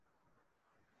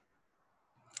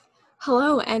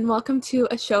Hello, and welcome to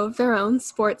A Show of Their Own,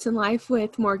 Sports and Life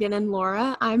with Morgan and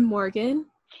Laura. I'm Morgan.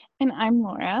 And I'm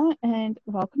Laura, and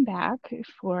welcome back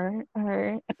for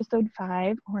our episode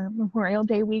 5, or Memorial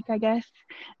Day week, I guess,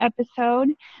 episode.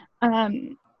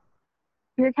 We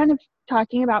were kind of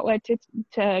talking about what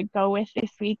to go with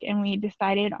this week, and we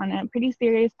decided on a pretty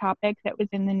serious topic that was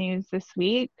in the news this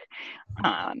week.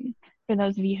 For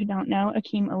those of you who don't know,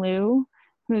 Akim Aliu,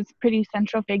 who's a pretty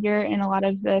central figure in a lot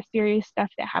of the serious stuff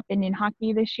that happened in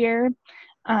hockey this year,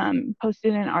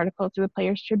 posted an article to the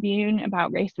Players Tribune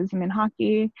about racism in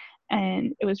hockey,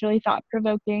 and it was really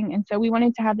thought-provoking. And so we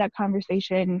wanted to have that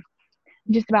conversation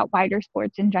just about wider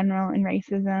sports in general and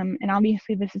racism. And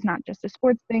obviously this is not just a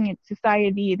sports thing, it's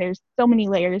society. There's so many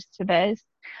layers to this.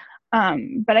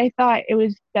 But I thought it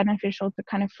was beneficial to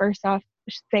kind of first off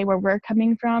say where we're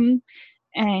coming from.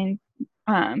 And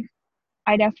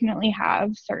I definitely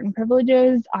have certain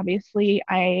privileges. Obviously,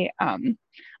 I am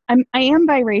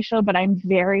biracial, but I'm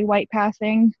very white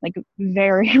passing, like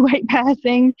very white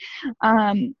passing.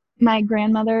 My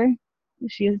grandmother,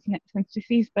 she is since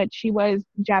deceased, but she was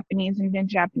Japanese and been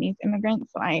Japanese immigrant,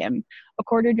 so I am a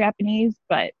quarter Japanese,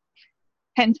 but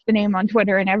hence the name on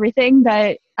Twitter and everything.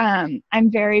 But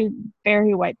I'm very,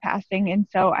 very white passing, and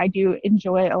so I do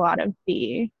enjoy a lot of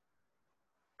the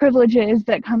privileges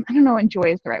that come. I don't know,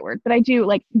 enjoy is the right word, but I do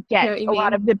get a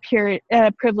lot of the pure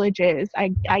privileges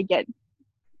I get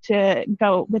to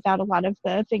go without a lot of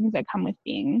the things that come with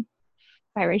being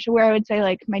biracial, where I would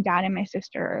say my dad and my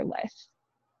sister are less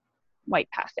white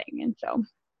passing, and so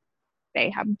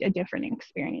they have a different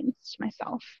experience to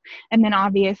myself. And then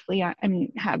obviously I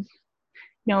have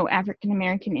no African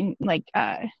American in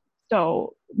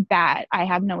so that I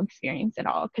have no experience at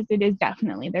all, because it is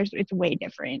definitely it's way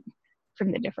different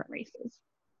from the different races.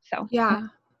 So yeah,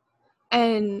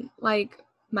 and my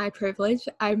privilege,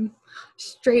 I'm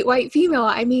straight white female.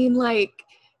 I mean,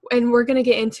 and we're gonna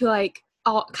get into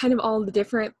all the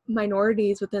different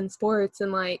minorities within sports,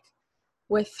 and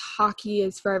with hockey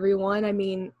is for everyone. I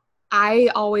mean,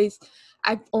 I've only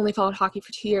followed hockey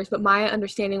for 2 years, but my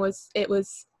understanding was it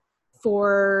was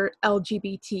for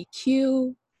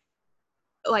LGBTQ,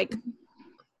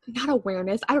 not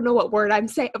awareness, I don't know what word I'm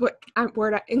saying,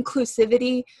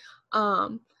 inclusivity,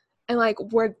 and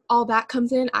where all that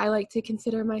comes in. I like to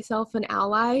consider myself an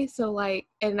ally, so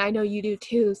and I know you do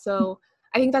too, so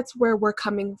I think that's where we're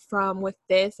coming from with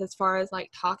this, as far as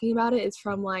talking about it, is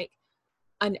from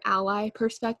an ally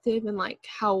perspective, and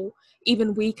how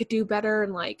even we could do better,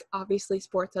 and obviously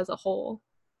sports as a whole.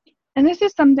 And this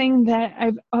is something that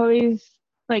I've always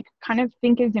kind of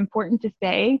think is important to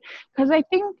say, because I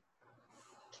think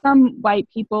some white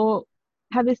people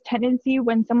have this tendency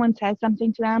when someone says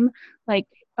something to them,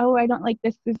 oh, I don't like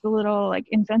this is a little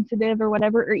insensitive or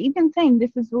whatever, or even saying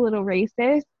this is a little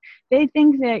racist, they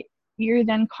think that you're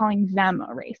then calling them a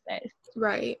racist.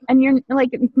 Right. And you're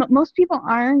most people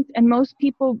aren't, and most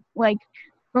people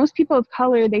of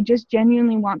color, they just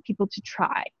genuinely want people to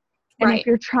try. And right. If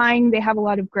you're trying, they have a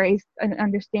lot of grace and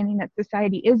understanding that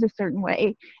society is a certain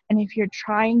way. And if you're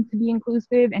trying to be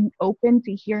inclusive and open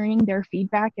to hearing their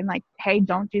feedback and hey,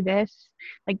 don't do this,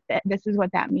 this is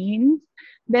what that means,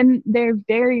 then they're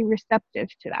very receptive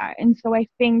to that. And so I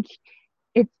think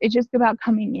it's just about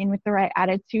coming in with the right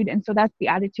attitude. And so that's the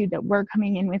attitude that we're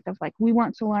coming in with, of we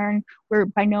want to learn. We're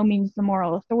by no means the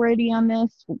moral authority on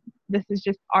this. This is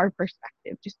just our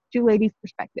perspective, just two ladies'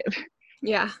 perspective.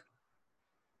 Yeah.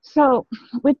 So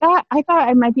with that, I thought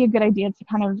it might be a good idea to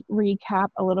kind of recap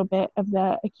a little bit of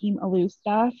the Akim Aliu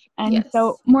stuff. And yes.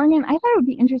 So Morgan, I thought it would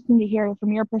be interesting to hear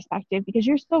from your perspective, because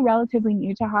you're still relatively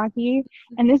new to hockey,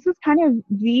 and this is kind of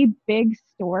the big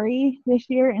story this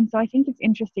year. And so I think it's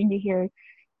interesting to hear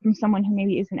from someone who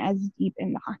maybe isn't as deep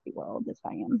in the hockey world as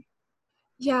I am.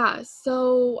 Yeah,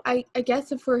 so I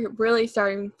guess if we're really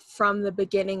starting from the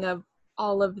beginning of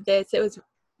all of this, it was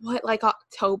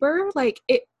October?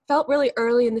 It felt really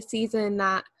early in the season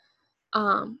that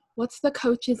what's the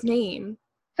coach's name?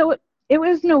 So it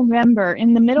was November.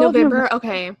 In the middle of November,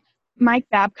 okay. Mike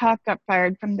Babcock got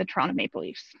fired from the Toronto Maple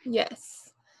Leafs.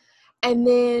 Yes. And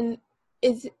then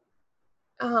it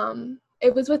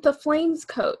was with the Flames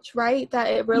coach, right? That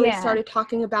it really started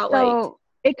talking about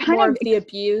it kind more of the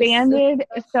abuse. Expanded.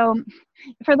 So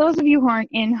for those of you who aren't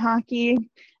in hockey,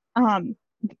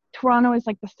 Toronto is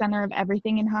the center of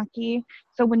everything in hockey.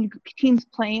 So when teams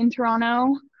play in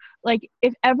Toronto,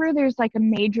 if ever there's a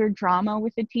major drama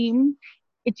with a team,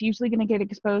 it's usually going to get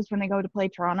exposed when they go to play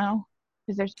Toronto,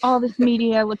 because there's all this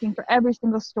media looking for every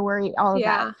single story, all of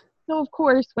that. So of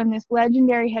course, when this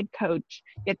legendary head coach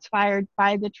gets fired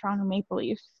by the Toronto Maple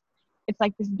Leafs, it's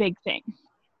this big thing.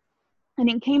 And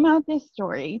it came out this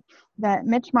story that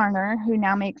Mitch Marner, who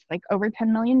now makes like over $10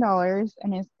 million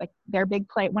and is like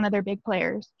one of their big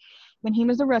players, when he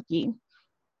was a rookie,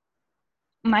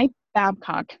 Mike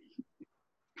Babcock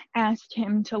asked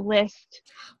him to list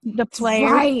the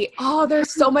players. Right. Oh,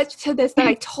 there's so much to this that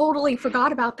I totally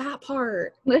forgot about that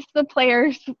part. List the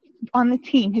players on the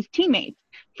team, his teammates,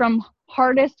 from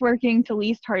hardest working to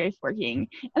least hardest working.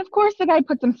 And of course, the guy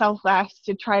puts himself last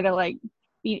to try to like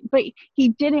but he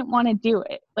didn't want to do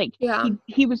it. Like Yeah.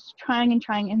 he was trying,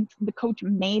 and the coach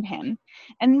made him.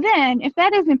 And then, if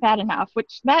that isn't bad enough,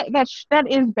 which that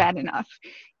is bad enough,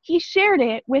 he shared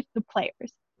it with the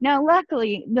players. Now,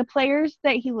 luckily, the players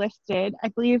that he listed, I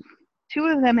believe 2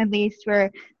 of them at least, were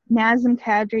Nazem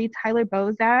Kadri, Tyler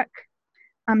Bozak.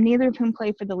 Neither of whom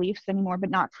play for the Leafs anymore,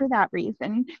 but not for that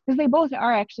reason, because they both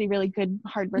are actually really good,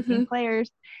 hardworking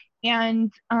players.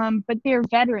 And but they're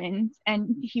veterans,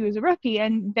 and he was a rookie,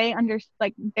 and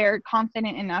they're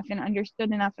confident enough and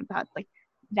understood enough about like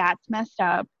that's messed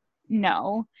up.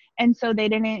 No. And so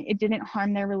it didn't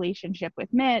harm their relationship with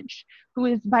Mitch, who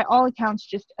is by all accounts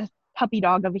just a puppy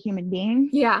dog of a human being.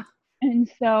 Yeah. And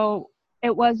so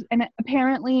it was, and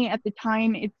apparently at the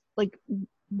time, it's like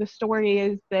the story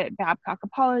is that Babcock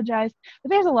apologized, but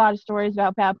there's a lot of stories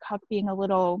about Babcock being a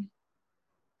little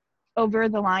over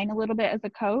the line a little bit as a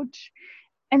coach.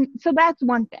 And so that's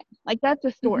one thing. Like, that's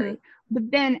a story. But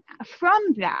then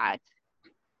from that,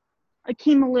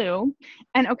 Akim Aliu,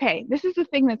 and okay, this is the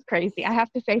thing that's crazy, I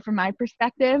have to say from my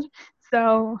perspective.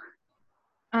 So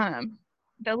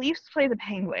the Leafs play the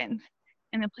Penguins,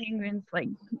 and the Penguins like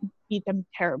beat them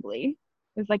terribly.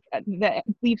 It was like the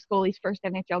Leafs goalie's first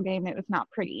NHL game. It was not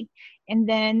pretty. And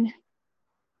then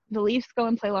the Leafs go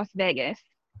and play Las Vegas,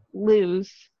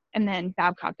 lose, and then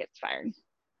Babcock gets fired.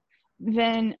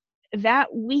 Then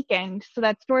that weekend, so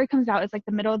that story comes out, it's like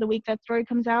the middle of the week that story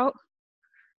comes out.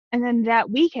 And then that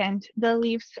weekend,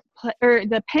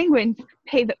 the Penguins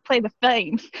play the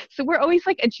Flames. So we're always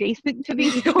like adjacent to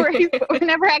these stories, but we're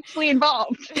never actually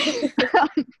involved.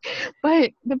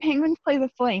 But the Penguins play the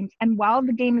Flames, and while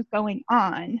the game is going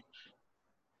on,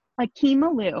 Akim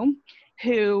Aliu,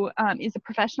 who is a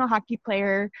professional hockey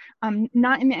player,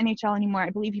 not in the NHL anymore.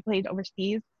 I believe he played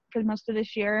overseas for most of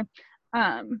this year.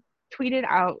 Tweeted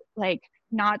out like,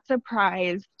 not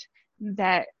surprised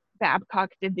that Babcock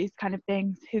did these kind of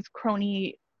things. His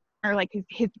crony, or like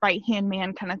his right-hand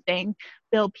man kind of thing,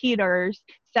 Bill Peters,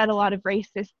 said a lot of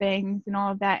racist things and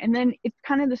all of that. And then it's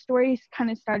kind of, the stories kind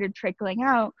of started trickling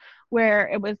out where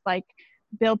it was like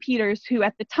Bill Peters, who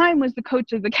at the time was the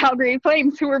coach of the Calgary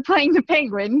Flames, who were playing the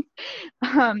Penguins,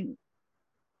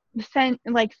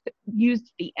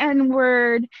 used the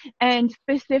N-word, and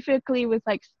specifically was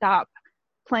like, stop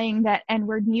playing that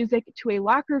N-word music to a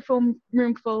locker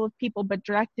room full of people, but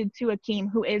directed to Akim,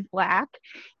 who is Black.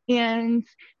 And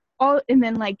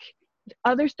then like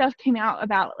other stuff came out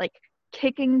about like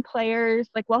kicking players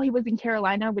like while he was in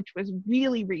Carolina, which was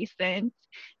really recent,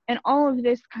 and all of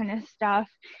this kind of stuff.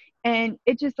 And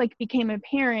it just like became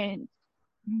apparent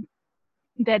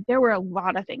that there were a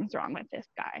lot of things wrong with this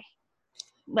guy,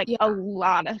 like a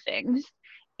lot of things.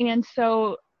 And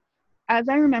so, as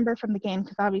I remember from the game,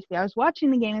 because obviously I was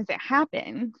watching the game as it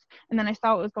happened, and then I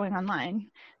saw what was going online.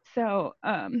 So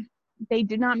they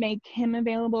did not make him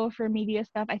available for media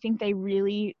stuff. I think they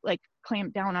really like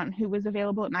clamped down on who was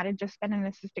available. It might have just been an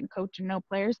assistant coach and no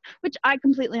players, which I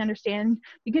completely understand,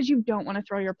 because you don't want to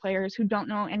throw your players who don't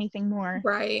know anything more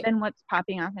than what's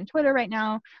popping off on Twitter right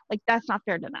now. Like, that's not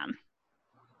fair to them.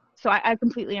 So I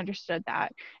completely understood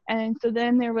that. And so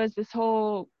then there was this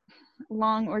whole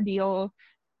long ordeal.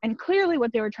 And clearly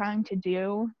what they were trying to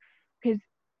do, because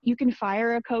you can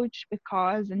fire a coach with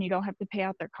cause and you don't have to pay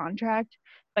out their contract,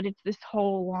 but it's this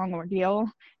whole long ordeal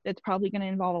that's probably going to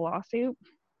involve a lawsuit.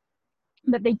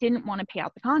 But they didn't want to pay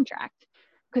out the contract,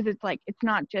 because it's like, it's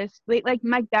not just like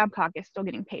Mike Babcock is still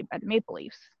getting paid by the Maple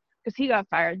Leafs because he got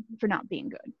fired for not being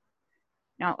good.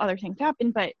 Now other things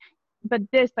happened, but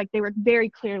this, like, they were very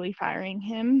clearly firing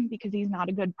him because he's not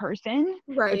a good person.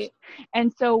 Right.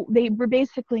 And so they were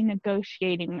basically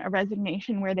negotiating a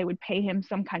resignation where they would pay him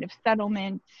some kind of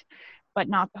settlement, but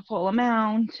not the full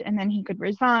amount. And then he could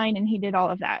resign, and he did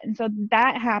all of that. And so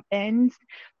that happened.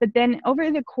 But then over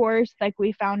the course, like,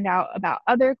 we found out about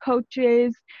other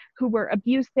coaches who were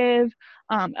abusive.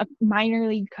 A minor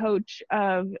league coach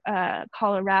of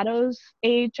Colorado's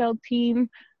AHL team,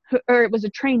 or it was a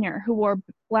trainer who wore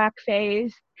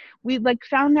blackface. We like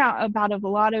found out about a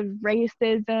lot of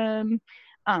racism,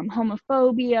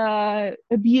 homophobia,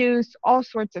 abuse, all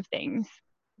sorts of things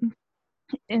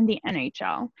in the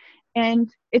NHL.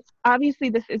 And it's obviously,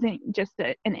 this isn't just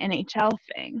an NHL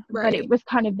thing, but it was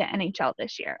kind of the NHL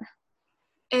this year.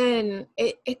 And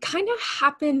it kind of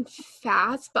happened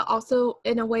fast, but also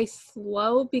in a way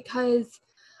slow, because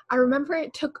I remember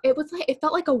it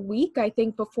felt like a week, I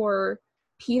think, before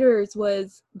Peters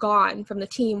was gone from the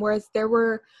team. Whereas there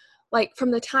were, like,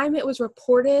 from the time it was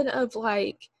reported of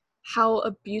like how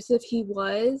abusive he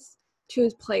was to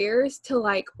his players to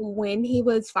like when he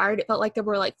was fired, it felt like there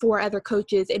were like 4 other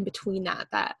coaches in between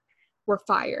that were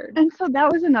fired. And so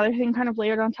that was another thing kind of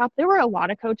layered on top. There were a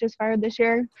lot of coaches fired this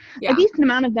year. Yeah. A decent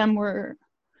amount of them were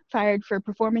fired for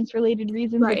performance-related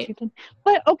reasons. Right.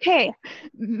 But okay,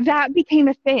 that became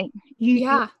a thing.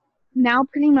 Yeah. Now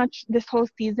pretty much this whole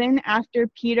season, after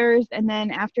Peters and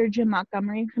then after Jim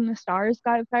Montgomery from the Stars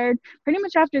got fired, pretty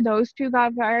much after those 2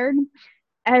 got fired,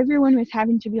 everyone was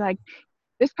having to be like,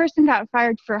 this person got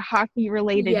fired for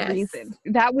hockey-related reasons.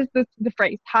 That was the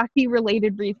phrase,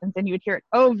 hockey-related reasons, and you would hear it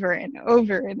over and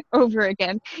over and over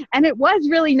again. And it was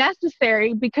really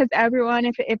necessary because everyone,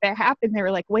 if it happened, they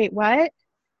were like, wait, what?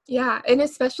 Yeah, and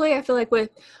especially I feel like with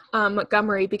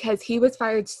Montgomery, because he was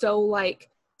fired so like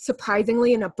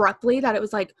surprisingly and abruptly that it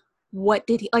was like, what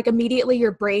did he, like, immediately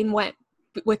your brain went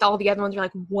with all the other ones, you're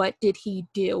like, what did he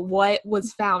do? What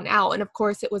was found out? And of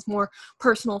course it was more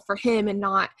personal for him and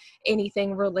not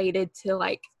anything related to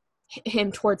like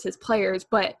him towards his players.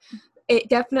 But it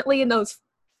definitely, in those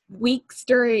weeks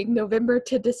during November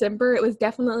to December, it was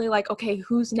definitely like, okay,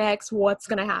 who's next? What's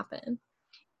going to happen?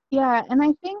 Yeah, and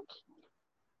I think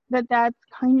that's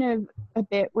kind of a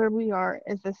bit where we are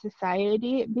as a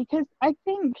society, because I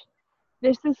think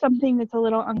this is something that's a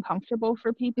little uncomfortable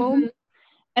for people. Mm-hmm.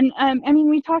 And I mean,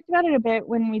 we talked about it a bit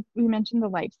when we mentioned the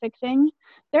Leipzig thing.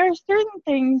 There are certain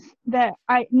things that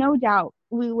no doubt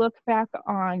we look back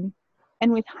on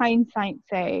and with hindsight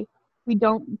say we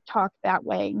don't talk that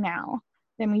way now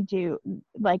than we do,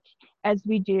 like as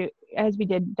we did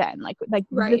then. Like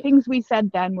Right. The things we said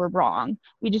then were wrong.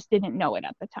 We just didn't know it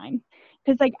at the time.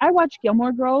 Because like I watched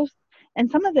Gilmore Girls,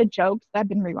 and some of the jokes, I've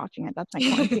been rewatching it, that's my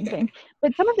quarantine thing,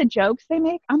 but some of the jokes they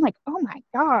make, I'm like, oh my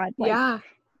God, like yeah,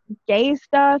 gay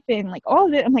stuff and like all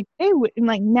of it, I'm like, they would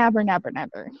like never.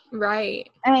 right.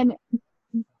 And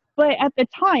but at the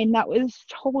time that was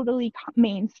totally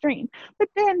mainstream. But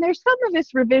then there's some of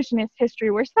this revisionist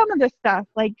history where some of the stuff,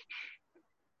 like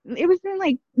it was in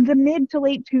like the mid to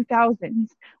late 2000s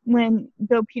when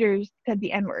Bill Peters said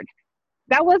the N-word.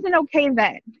 That wasn't okay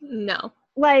then. No.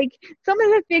 Like some of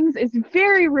the things is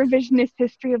very revisionist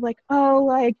history of like, oh,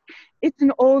 like it's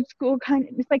an old school kind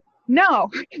of, it's like, no,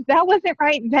 that wasn't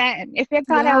right then. If it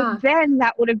got out then,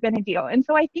 that would have been a deal. And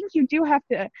so I think you do have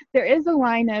to, there is a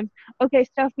line of, okay,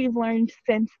 stuff we've learned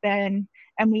since then,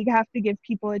 and we have to give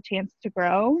people a chance to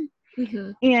grow.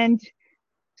 Mm-hmm. And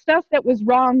stuff that was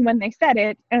wrong when they said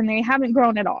it, and they haven't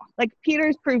grown at all. Like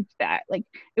Peters proved that. Like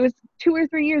it was 2 or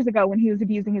 3 years ago when he was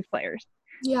abusing his players.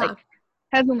 Yeah. Like,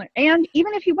 hasn't learned. And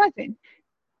even if he wasn't,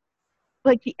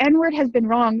 like the N-word has been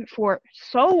wrong for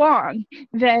so long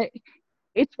that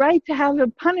it's right to have a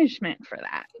punishment for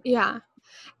that. Yeah.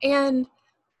 And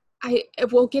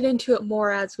we'll get into it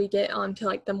more as we get on to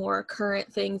like the more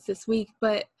current things this week,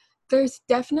 but there's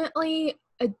definitely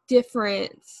a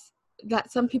difference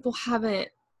that some people haven't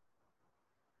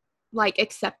like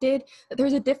accepted.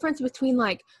 There's a difference between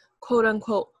like quote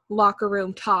unquote locker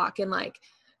room talk and like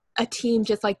a team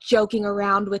just like joking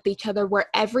around with each other where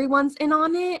everyone's in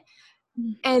on it.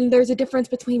 And there's a difference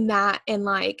between that and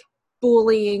like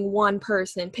bullying one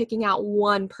person, picking out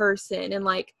one person, and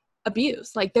like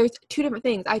abuse. Like there's 2 different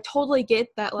things. I totally get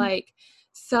that like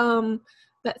some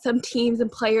teams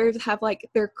and players have like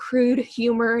their crude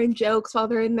humor and jokes while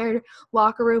they're in their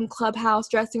locker room, clubhouse,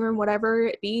 dressing room, whatever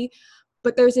it be.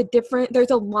 But there's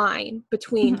a line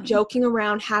between joking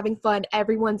around, having fun,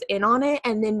 everyone's in on it,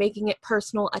 and then making it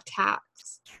personal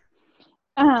attacks.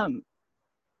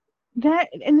 That,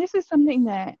 and this is something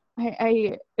that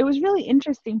it was really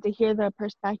interesting to hear the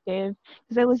perspective,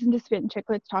 because I listened to Spit and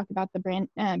Chicklets talk about the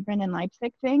Brendan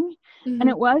Leipzig thing, and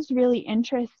it was really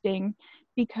interesting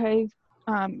because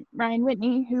Ryan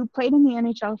Whitney, who played in the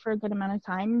NHL for a good amount of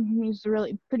time, he's a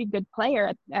really pretty good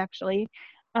player actually,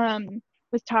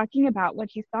 was talking about what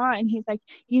he saw, and he's like,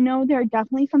 there are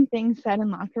definitely some things said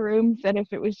in locker rooms that if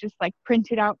it was just like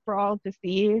printed out for all to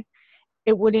see,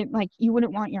 it wouldn't, like, you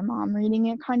wouldn't want your mom reading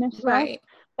it kind of stuff. Right.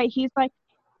 But he's like,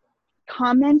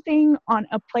 commenting on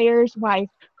a player's wife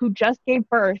who just gave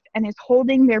birth and is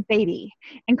holding their baby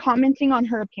and commenting on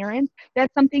her appearance,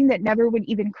 that's something that never would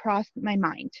even cross my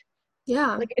mind.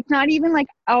 Yeah. Like, it's not even like,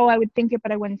 oh, I would think it,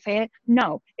 but I wouldn't say it.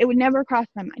 No, it would never cross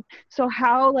my mind. So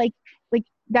how, like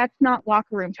that's not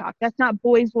locker room talk. That's not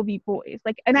boys will be boys.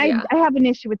 Like, and I have an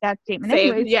issue with that statement.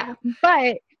 Same. Anyways, yeah.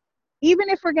 But even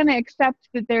if we're going to accept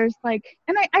that there's like,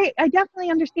 and I definitely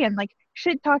understand, like,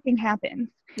 shit talking happens.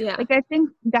 Yeah. Like, I think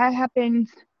that happened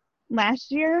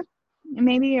last year,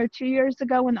 maybe, or 2 years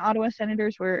ago, when the Ottawa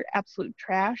Senators were absolute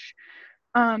trash.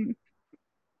 And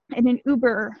an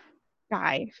Uber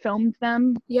guy filmed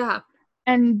them. Yeah.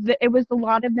 And it was a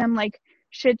lot of them, like,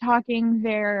 shit talking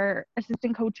their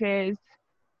assistant coaches,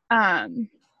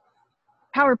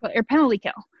 power play or penalty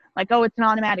kill. Like, oh, it's an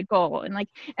automatic goal. And they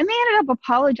ended up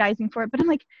apologizing for it. But I'm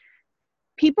like,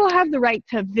 people have the right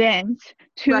to vent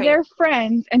to Right. their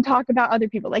friends and talk about other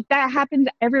people. Like, that happens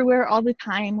everywhere all the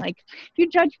time. Like, if you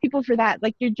judge people for that,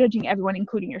 like, you're judging everyone,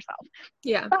 including yourself.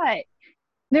 Yeah. But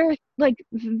they're like,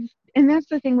 and that's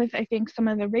the thing with, I think, some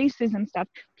of the racism stuff.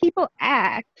 People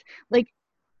act like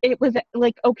it was,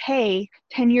 like, okay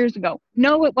 10 years ago.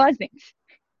 No, it wasn't.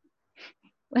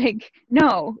 Like,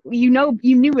 no, you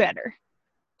knew better.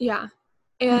 Yeah.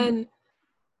 And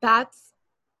that's,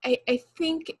 I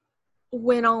think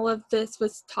when all of this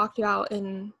was talked about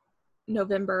in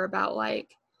November about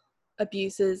like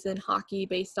abuses in hockey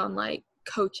based on like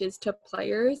coaches to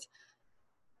players,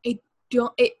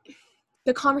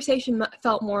 the conversation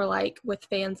felt more like with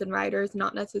fans and writers,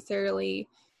 not necessarily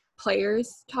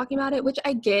players talking about it, which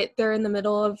I get. They're in the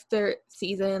middle of their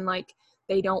season, like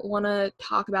they don't want to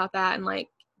talk about that and like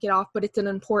get off, but it's an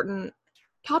important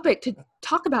topic to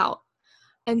talk about.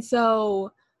 And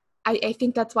so I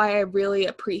think that's why I really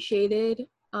appreciated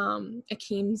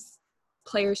Akim's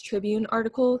Players Tribune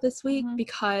article this week,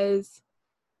 because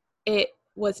it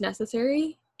was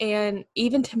necessary. And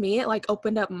even to me, it like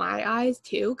opened up my eyes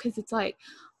too, because it's like,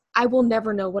 I will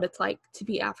never know what it's like to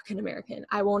be African American.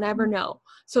 I will never know.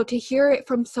 So to hear it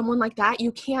from someone like that,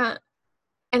 you can't.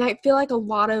 And I feel like a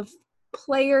lot of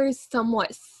players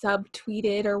somewhat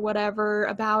subtweeted or whatever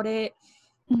about it.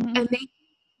 And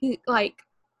they like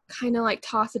kind of like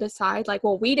toss it aside, like,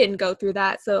 well, we didn't go through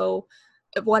that, so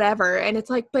whatever. And it's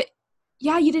like, but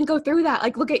yeah, you didn't go through that.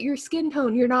 Like, look at your skin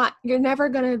tone. You're never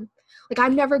gonna, like,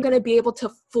 I'm never gonna be able to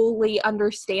fully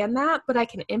understand that, but I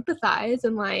can empathize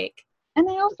and like. And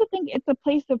I also think it's a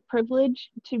place of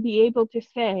privilege to be able to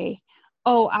say,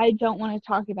 oh, I don't want to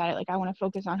talk about it. Like, I want to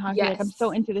focus on hockey. Yes. Like, I'm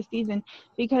so into the season.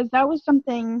 Because that was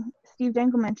something Steve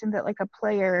Dangle mentioned, that like a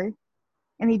player,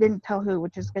 and he didn't tell who,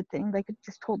 which is a good thing. Like, it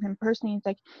just told him personally. It's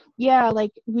like, yeah,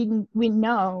 like, we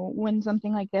know when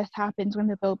something like this happens, when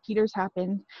the Bill Peters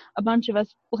happened, a bunch of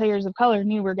us players of color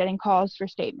knew we're getting calls for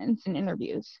statements and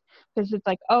interviews. Because it's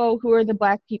like, oh, who are the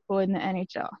black people in the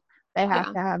NHL? They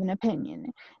have to have an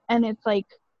opinion. And it's like,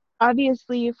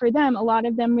 obviously for them, a lot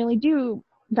of them really do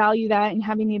value that and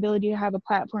having the ability to have a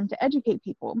platform to educate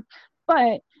people.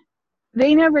 But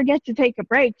they never get to take a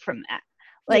break from that.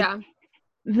 Like,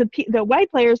 the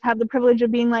white players have the privilege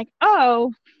of being like,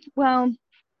 oh, well,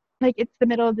 like, it's the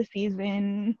middle of the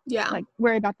season. Like,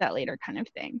 worry about that later kind of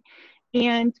thing.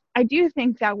 And I do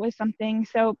think that was something.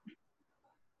 So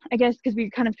I guess because we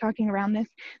were kind of talking around this,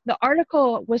 the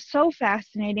article was so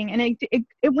fascinating, and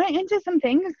it went into some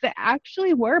things that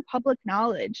actually were public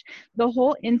knowledge. The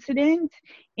whole incident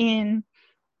in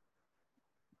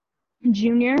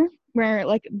junior, where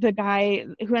like the guy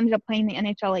who ended up playing the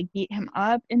NHL like beat him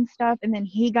up and stuff, and then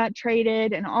he got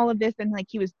traded and all of this, and like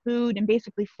he was booed and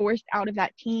basically forced out of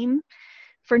that team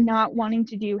for not wanting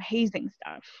to do hazing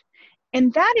stuff.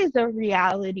 And that is a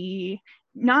reality.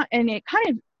 Not, and it kind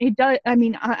of, it does, I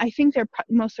mean, I think there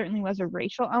most certainly was a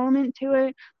racial element to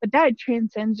it, but that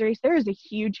transcends race. There is a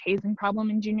huge hazing problem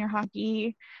in junior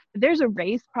hockey, but there's a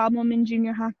race problem in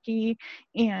junior hockey,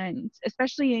 and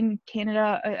especially in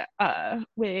Canada,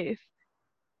 with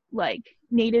like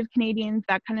Native Canadians,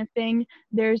 that kind of thing.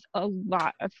 There's a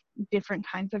lot of different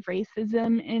kinds of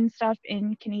racism and stuff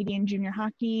in Canadian junior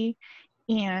hockey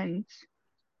and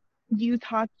youth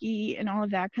hockey and all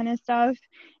of that kind of stuff.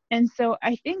 And so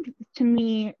I think, to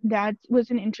me, that was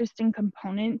an interesting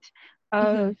component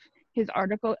of his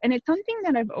article. And it's something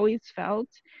that I've always felt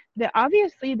that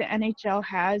obviously the NHL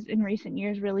has in recent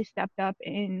years really stepped up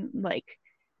in like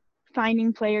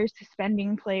finding players,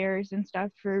 suspending players and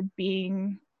stuff for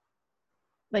being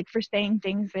like, for saying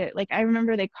things that, like, I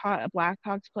remember they caught a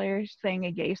Blackhawks player saying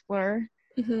a gay slur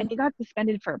and he got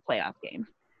suspended for a playoff game,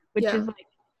 which is like,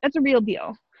 that's a real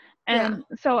deal. And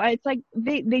so it's like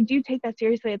they do take that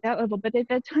seriously at that level, but at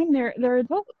that time they're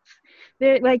adults.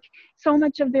 They're like, so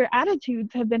much of their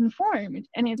attitudes have been formed,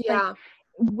 and it's like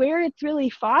where it's really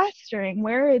fostering,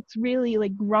 where it's really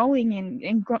like growing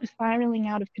and spiraling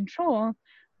out of control,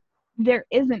 there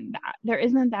isn't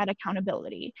that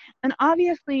accountability. And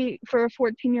obviously for a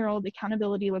 14-year-old,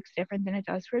 accountability looks different than it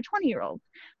does for a 20-year-old,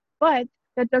 but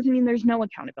that doesn't mean there's no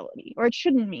accountability, or it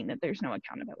shouldn't mean that there's no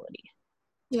accountability.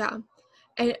 Yeah.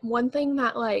 And one thing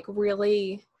that like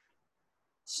really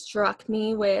struck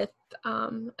me with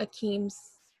Akim's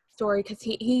story, because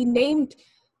he named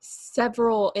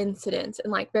several incidents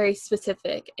and like very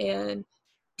specific and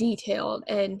detailed,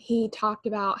 and he talked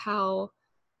about how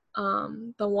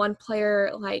the one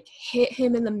player like hit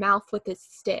him in the mouth with his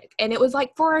stick, and it was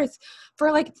like for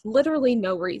like literally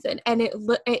no reason, and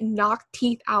it knocked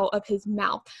teeth out of his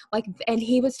mouth, like, and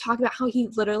he was talking about how he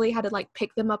literally had to like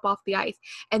pick them up off the ice,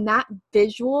 and that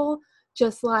visual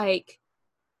just like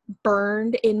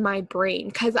burned in my brain,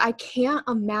 because I can't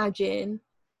imagine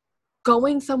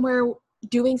going somewhere,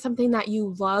 doing something that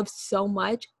you love so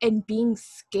much and being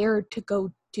scared to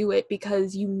go do it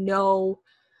because you know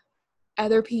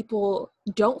other people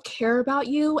don't care about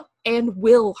you and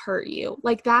will hurt you.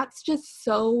 Like, that's just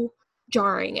so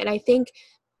jarring. And I think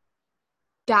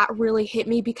that really hit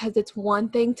me, because it's one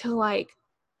thing to like,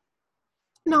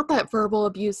 not that verbal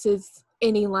abuse is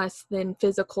any less than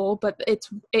physical, but it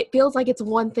feels like it's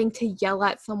one thing to yell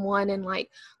at someone and like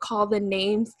call them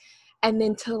names, and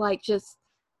then to like just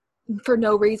for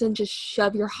no reason just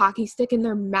shove your hockey stick in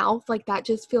their mouth. Like, that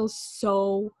just feels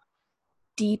so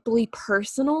deeply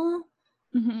personal.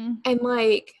 Mm-hmm. And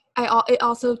like it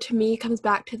also to me comes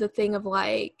back to the thing of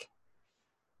like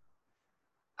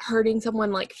hurting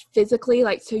someone like physically,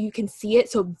 like so you can see it,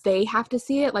 so they have to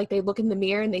see it, like they look in the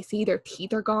mirror and they see their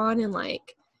teeth are gone, and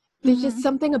like there's just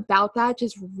something about that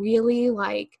just really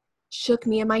like shook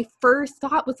me. And my first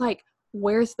thought was like,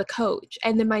 where's the coach?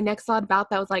 And then my next thought about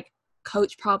that was like,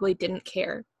 coach probably didn't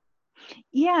care.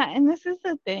 Yeah, and this is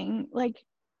the thing, like,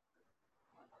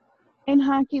 in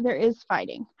hockey there is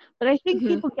fighting, but I think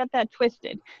people get that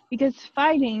twisted, because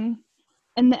fighting,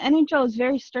 and the NHL is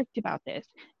very strict about this,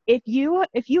 if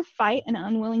you fight an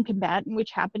unwilling combatant,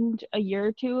 which happened a year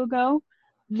or two ago,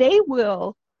 they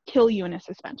will kill you in a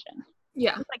suspension.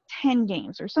 Yeah. It's like 10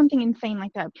 games or something insane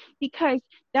like that, because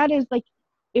that is like,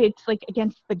 it's like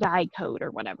against the guy code or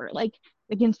whatever, like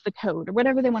against the code or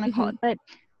whatever they want to call it. But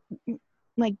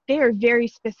like, they are very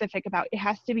specific about it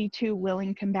has to be two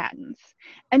willing combatants.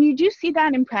 And you do see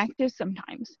that in practice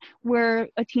sometimes, where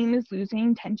a team is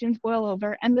losing, tensions boil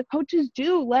over, and the coaches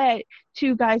do let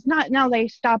two guys, not now they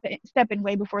step in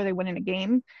way before they win in a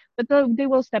game, but they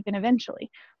will step in eventually.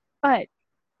 But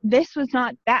this was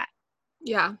not that.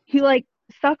 Yeah. He like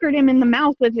suckered him in the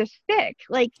mouth with his stick.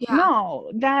 Like, Yeah.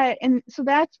 no, that, and so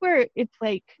that's where it's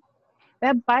like,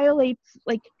 that violates,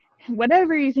 like,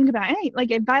 whatever you think about it,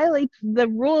 like, it violates the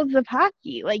rules of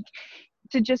hockey, like,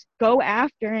 to just go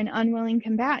after an unwilling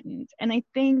combatant. And I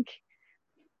think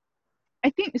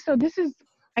so. This is,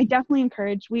 I definitely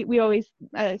encourage, we always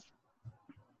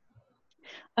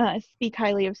speak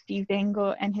highly of Steve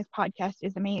Dangle, and his podcast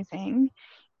is amazing.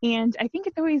 And I think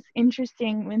it's always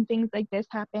interesting when things like this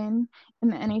happen in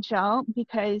the NHL,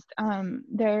 because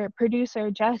their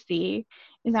producer, Jesse,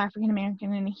 is African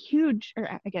American and a huge, or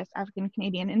I guess African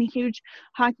Canadian, and a huge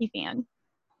hockey fan.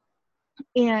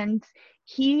 And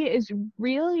he is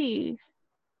really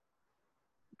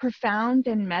profound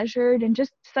and measured and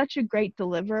just such a great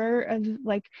deliverer of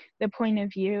like the point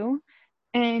of view.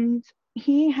 And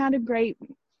he had a great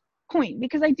point,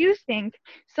 because I do think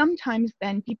sometimes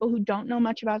then people who don't know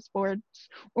much about sports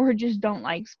or who just don't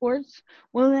like sports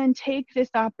will then take this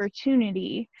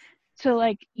opportunity to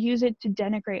like use it to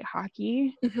denigrate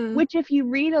hockey, which if you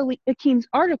read Akim's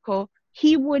article,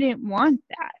 he wouldn't want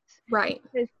that. Right.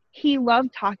 Because he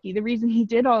loved hockey. The reason he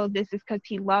did all of this is because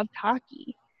he loved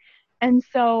hockey. And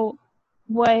so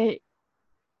what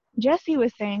Jesse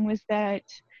was saying was that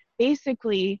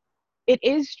basically it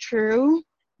is true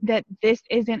that this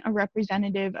isn't a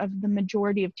representative of the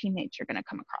majority of teammates you're going to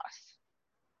come across.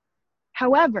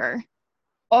 However,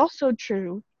 also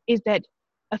true is that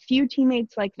a few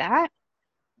teammates like that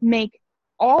make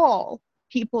all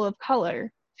people of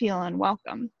color feel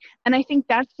unwelcome. And I think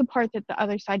that's the part that the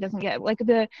other side doesn't get, like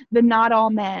the not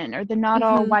all men, or the not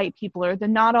all white people, or the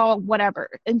not all whatever,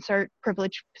 insert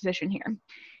privileged position here,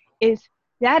 is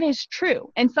that is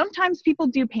true. And sometimes people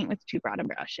do paint with too broad a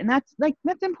brush, and that's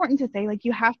important to say. Like,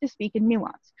 you have to speak in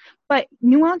nuance, but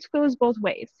nuance goes both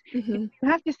ways. You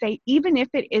have to say, even if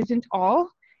it isn't all,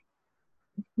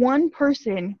 one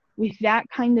person with that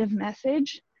kind of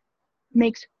message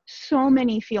makes so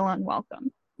many feel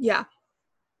unwelcome. Yeah.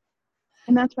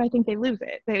 And that's why I think they lose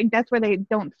it. That's where they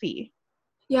don't see.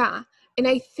 Yeah. And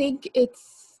I think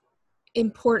it's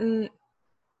important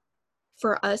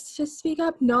for us to speak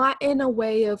up, not in a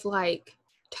way of like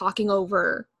talking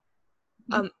over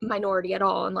a minority at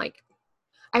all. And like,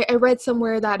 I read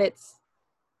somewhere that it's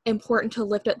important to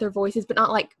lift up their voices, but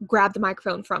not like grab the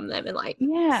microphone from them and like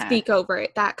speak over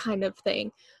it, that kind of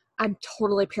thing. I'm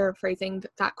totally paraphrasing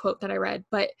that quote that I read,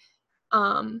 but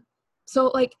so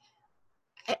like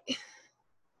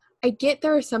I get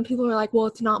there are some people who are like, well,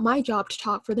 it's not my job to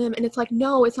talk for them, and it's like,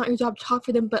 no, it's not your job to talk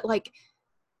for them, but like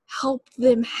help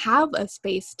them have a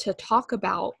space to talk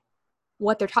about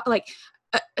what they're talking. Like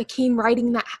Akim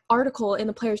writing that article in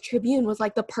the Players Tribune was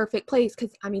like the perfect place,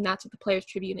 because I mean that's what the Players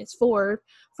Tribune is for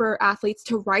athletes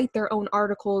to write their own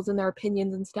articles and their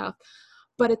opinions and stuff.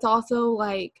 But it's also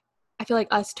like I feel like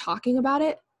us talking about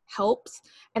it helps,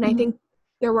 and I think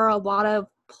there were a lot of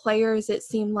players it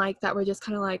seemed like that were just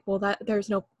kind of like, well, that there's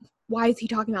no, why is he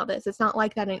talking about this? It's not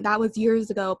like that, and that was years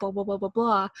ago, blah blah blah blah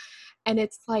blah. And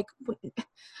it's like,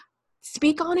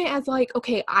 speak on it as like,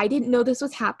 okay, I didn't know this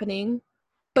was happening,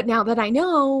 but now that I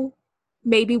know,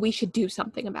 maybe we should do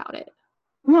something about it.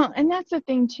 Well, and that's the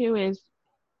thing too, is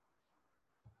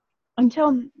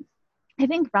until I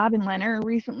think Robin Leonard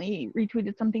recently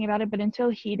retweeted something about it, but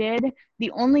until he did, the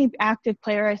only active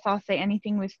player I saw say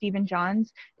anything was Stephen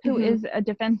Johns, who is a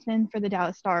defenseman for the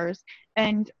Dallas Stars.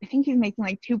 And I think he's making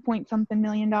like $2-something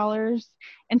million.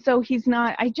 And so he's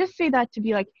not, I just say that to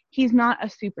be like, he's not a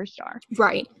superstar.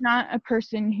 Right. He's not a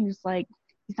person who's like,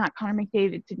 he's not Connor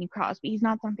McDavid, Sidney Crosby. He's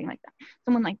not something like that,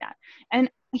 someone like that. And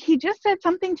he just said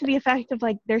something to the effect of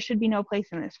like, there should be no place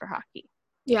in this for hockey.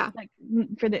 Yeah. Like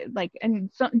for the, like,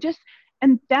 and so just,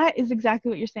 and that is exactly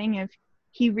what you're saying. If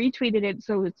he retweeted it,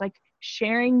 so it's like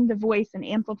sharing the voice and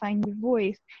amplifying the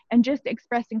voice and just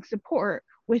expressing support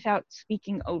without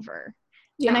speaking over.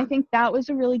 Yeah. And I think that was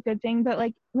a really good thing. But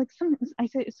like some,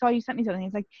 saw you sent me something.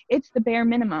 It's like, it's the bare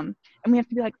minimum, and we have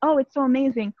to be like, oh, it's so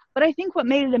amazing. But I think what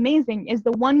made it amazing is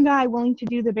the one guy willing to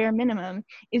do the bare minimum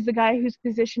is the guy whose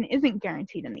position isn't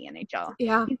guaranteed in the NHL.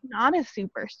 Yeah, he's not a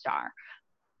superstar.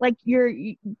 Like you're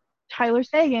Tyler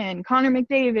Seguin, Connor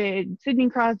McDavid, Sidney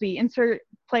Crosby, insert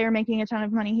player making a ton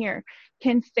of money here,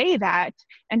 can say that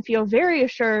and feel very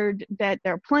assured that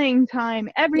their playing time,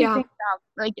 everything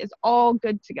like is all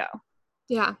good to go.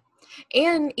 Yeah.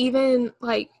 And even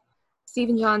like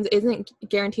Stephen Johns isn't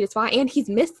guaranteed a spot, and he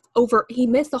missed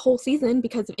the whole season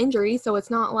because of injury, so it's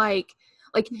not like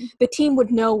the team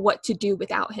would know what to do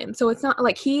without him. So it's not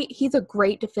like he's a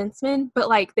great defenseman, but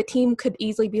like the team could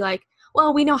easily be like,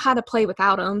 well, we know how to play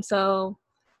without him, so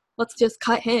let's just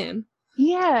cut him.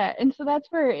 Yeah, and so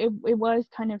that's where it was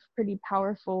kind of pretty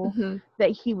powerful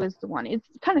that he was the one. It's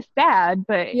kind of sad,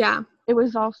 but yeah, it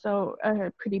was also a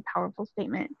pretty powerful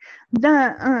statement.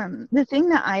 The thing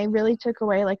that I really took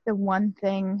away, like the one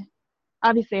thing,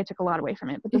 obviously I took a lot away from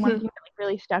it, but the one thing that like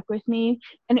really stuck with me,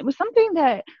 and it was something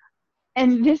that,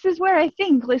 and this is where I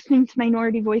think listening to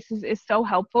minority voices is so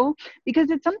helpful, because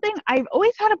it's something I've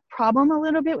always had a problem a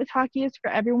little bit with Hockey is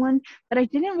for Everyone, but I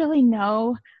didn't really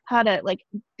know how to like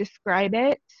describe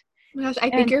it. Oh my gosh, I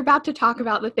think you're about to talk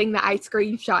about the thing that I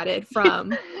screenshotted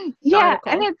from yeah,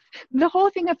 and it's the whole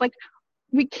thing of like,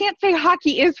 we can't say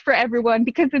hockey is for everyone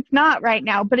because it's not right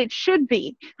now, but it should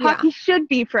be. Yeah. Hockey should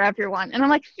be for everyone. And I'm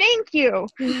like, thank you.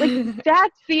 Like,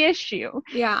 that's the issue.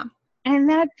 Yeah. And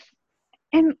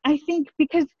I think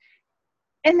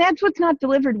and that's what's not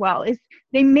delivered well, is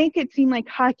they make it seem like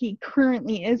hockey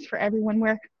currently is for everyone,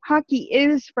 where hockey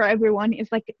is for everyone is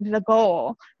like the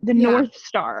goal, the North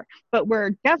Star, but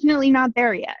we're definitely not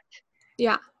there yet.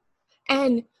 Yeah.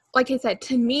 And like I said,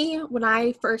 to me, when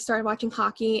I first started watching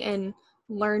hockey and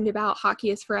learned about Hockey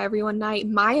is for Everyone night,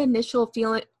 my initial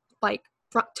feeling, like,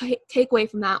 takeaway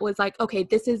from that was like, okay,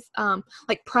 this is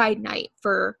like Pride night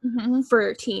for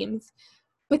teams.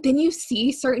 But then you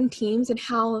see certain teams and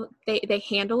how they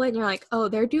handle it, and you're like, oh,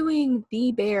 they're doing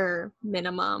the bare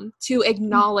minimum to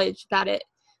acknowledge that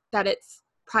it's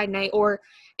Pride night, or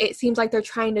it seems like they're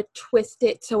trying to twist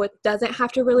it so it doesn't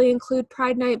have to really include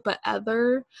Pride night, but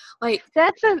other, like,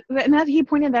 and that he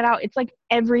pointed that out. It's like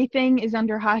everything is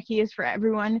under Hockey is for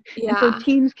Everyone. Yeah. And so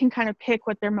teams can kind of pick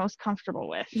what they're most comfortable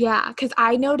with. Yeah, because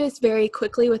I noticed very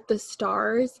quickly with the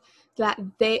Stars that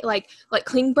they like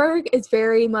Klingberg is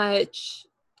very much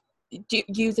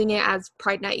using it as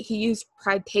Pride night. He used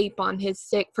Pride tape on his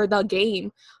stick for the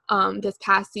game this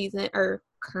past season, or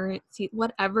current season,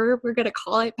 whatever we're gonna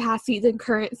call it, past season,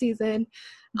 current season.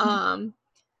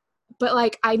 But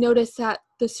like I noticed that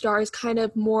the Stars kind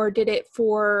of more did it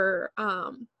for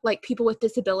like people with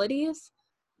disabilities,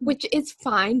 which is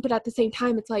fine, but at the same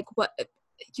time it's like, what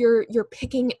you're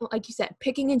picking, like you said,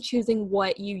 picking and choosing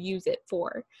what you use it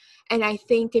for. And I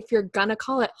think if you're gonna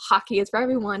call it Hockey is for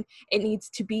Everyone, it needs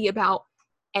to be about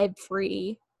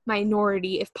every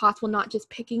minority if possible, not just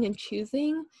picking and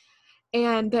choosing.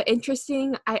 And the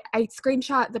interesting, I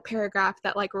screenshot the paragraph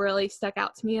that like really stuck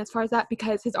out to me as far as that,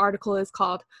 because his article is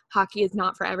called Hockey is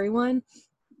Not for Everyone.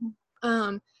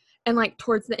 And like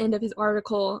towards the end of his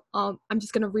article, I'm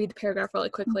just going to read the paragraph really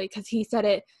quickly because he said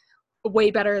it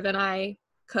way better than I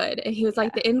could. And he was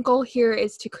like, the end goal here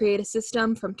is to create a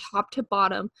system from top to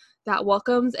bottom that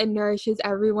welcomes and nourishes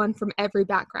everyone from every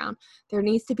background. There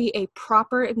needs to be a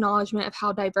proper acknowledgement of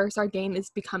how diverse our game is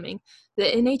becoming. The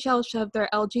NHL shoved their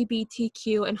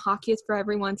LGBTQ and Hockey is for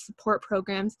Everyone support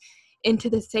programs into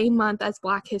the same month as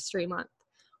Black History Month.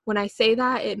 When I say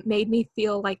that, it made me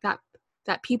feel like that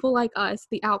people like us,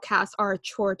 the outcasts, are a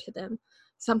chore to them,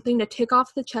 something to tick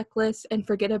off the checklist and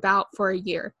forget about for a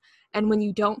year. And when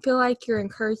you don't feel like you're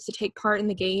encouraged to take part in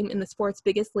the game in the sport's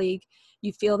biggest league,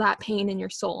 you feel that pain in your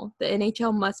soul. The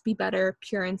NHL must be better,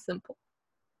 pure and simple.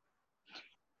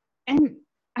 And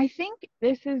I think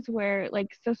this is where, like,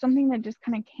 so something that just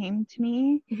kind of came to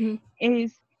me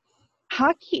is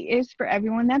hockey is for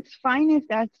everyone. That's fine if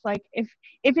that's like, if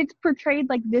it's portrayed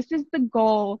like this is the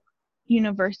goal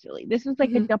universally. This is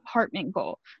like a department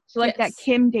goal. So like that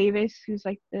Kim Davis, who's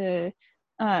like the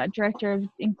director of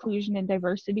inclusion and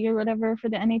diversity or whatever for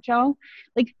the NHL,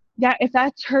 like that, if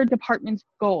that's her department's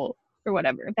goal or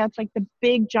whatever, that's like the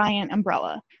big giant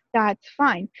umbrella, that's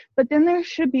fine. But then there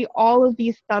should be all of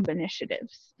these sub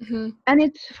initiatives. And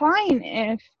it's fine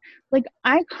if, like,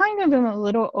 I kind of am a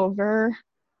little over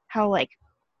how like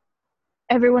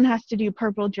everyone has to do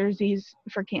purple jerseys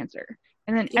for cancer,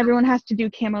 and then everyone has to do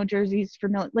camo jerseys for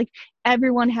like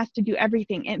everyone has to do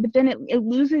everything, but then it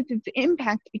loses its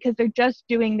impact because they're just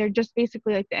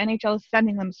basically like the NHL is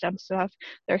sending them stuff,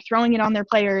 they're throwing it on their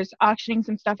players, auctioning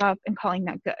some stuff up and calling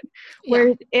that good.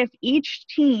 Whereas if each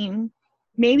team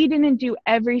maybe didn't do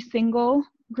every single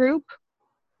group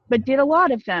but did a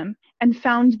lot of them and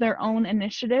found their own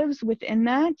initiatives within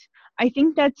that, I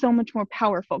think that's so much more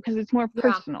powerful because it's more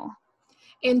personal.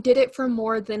 And did it for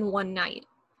more than one night.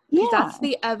 Because that's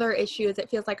the other issue, is it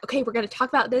feels like, okay, we're going to talk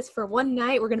about this for one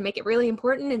night, we're going to make it really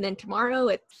important, and then tomorrow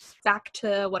it's back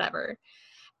to whatever.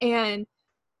 And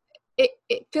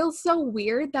it feels so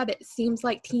weird that it seems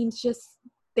like teams just,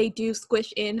 they do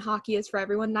squish in Hockey is for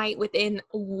Everyone night within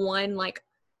one like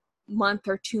month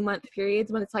or 2 month periods,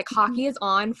 when it's like hockey is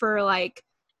on for like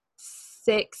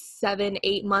 6, 7,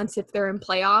 8 months if they're in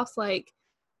playoffs. Like,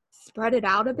 spread it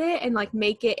out a bit and like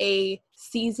make it a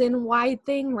season-wide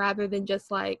thing rather than just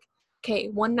like, okay,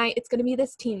 one night it's going to be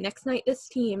this team, next night this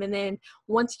team, and then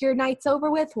once your night's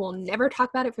over with, we'll never talk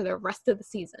about it for the rest of the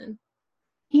season.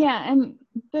 Yeah, and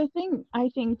the thing I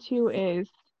think too is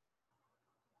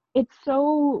it's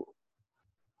so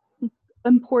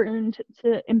important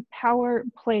to empower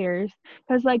players,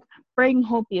 because like Braden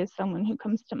Holtby is someone who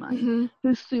comes to mind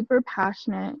who's super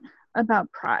passionate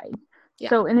about pride.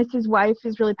 So, and it's his wife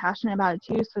is really passionate about it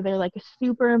too, so they're like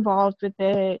super involved with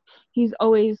it. He's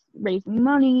always raising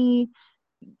money,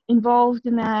 involved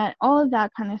in that, all of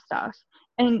that kind of stuff,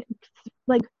 and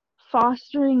like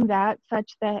fostering that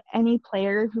such that any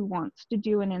player who wants to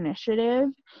do an initiative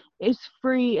is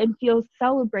free and feels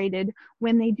celebrated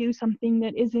when they do something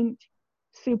that isn't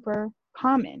super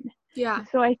common.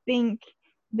 So I think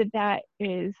that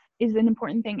is an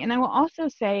important thing. And I will also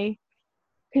say,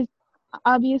 because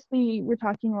obviously we're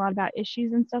talking a lot about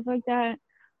issues and stuff like that,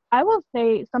 I will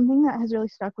say something that has really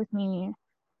stuck with me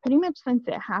pretty much since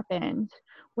it happened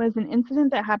was an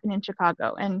incident that happened in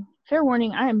Chicago. And fair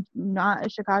warning, I am not a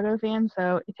Chicago fan,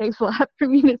 so it takes a lot for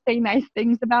me to say nice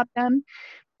things about them.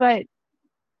 But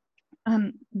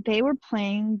they were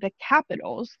playing the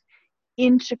Capitals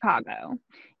in Chicago,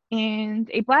 and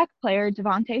a Black player,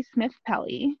 Devontae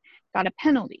Smith-Pelly, got a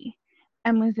penalty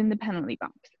and was in the penalty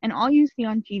box. And all you see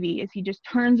on TV is he just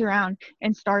turns around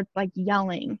and starts like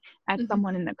yelling at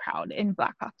someone in the crowd in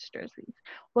Blackhawks jerseys.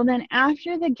 Well, then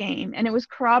after the game, and it was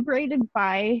corroborated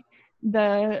by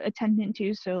the attendant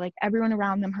too, so like everyone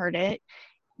around them heard it,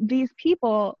 these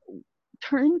people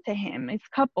turned to him, this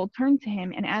couple turned to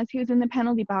him, and as he was in the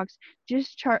penalty box,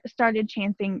 just started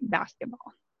chanting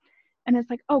basketball. And it's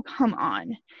like, oh, come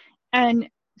on. And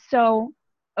so,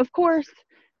 of course,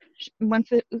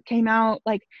 once it came out,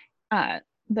 like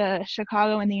the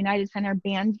Chicago and the United Center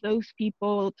banned those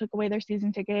people, took away their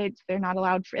season tickets. They're not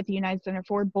allowed at the United Center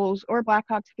for Bulls or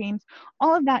Blackhawks games.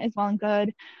 All of that is well and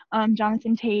good.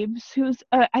 Jonathan Taves, who's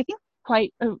I think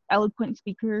quite an eloquent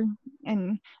speaker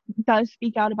and does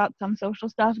speak out about some social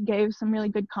stuff, gave some really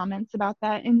good comments about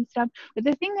that and stuff. But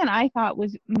the thing that I thought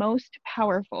was most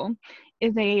powerful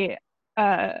is a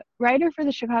writer for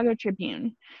the Chicago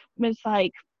Tribune was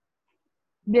like,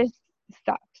 this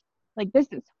sucks. Like, this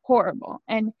is horrible.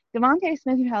 And Devontae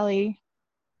Smith-Pelly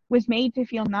was made to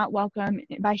feel not welcome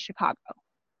by Chicago.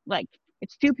 Like,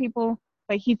 it's two people,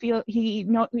 but he would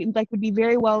be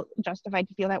very well justified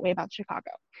to feel that way about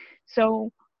Chicago.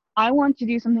 So I want to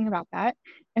do something about that.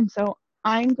 And so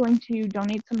I'm going to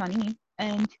donate some money,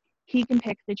 and he can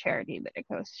pick the charity that it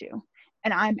goes to.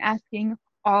 And I'm asking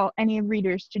any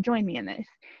readers to join me in this.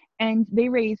 And they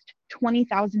raised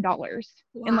 $20,000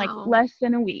 in like Wow. less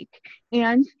than a week.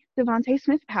 And Devontae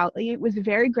Smith-Poutley was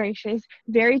very gracious,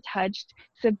 very touched,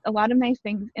 said a lot of nice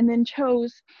things, and then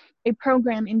chose a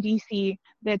program in DC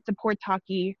that supports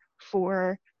hockey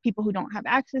for people who don't have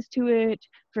access to it,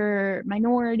 for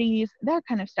minorities, that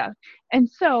kind of stuff. And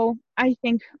so I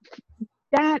think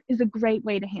that is a great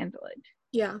way to handle it.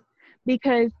 Yeah.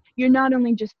 Because you're not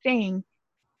only just saying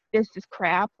this is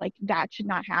crap, like that should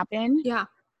not happen, Yeah.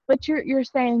 but you're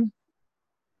saying,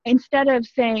 instead of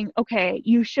saying, okay,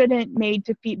 you shouldn't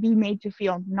be made to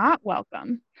feel not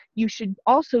welcome, you should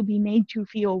also be made to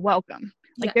feel welcome.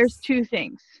 Like Yes. there's two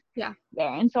things Yeah.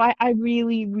 there. And so I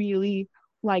really, really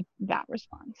like that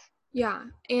response. Yeah.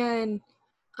 And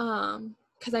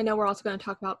because I know we're also going to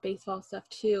talk about baseball stuff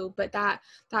too, but that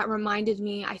reminded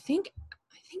me, I think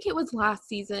it was last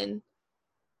season.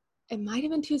 It might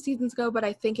have been 2 seasons ago, but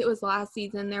I think it was last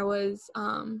season. There was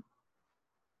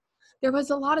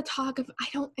a lot of talk of,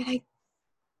 I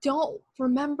don't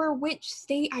remember which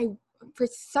state. For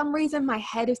some reason my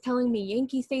head is telling me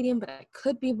Yankee Stadium, but I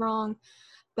could be wrong,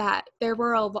 that there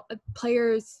were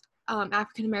players,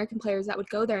 African American players, that would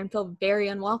go there and feel very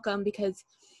unwelcome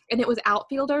and it was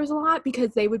outfielders a lot,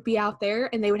 because they would be out there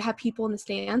and they would have people in the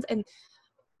stands, and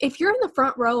if you're in the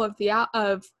front row of the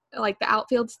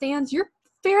outfield stands, you're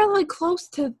fairly close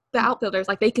to the outfielders,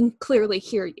 like they can clearly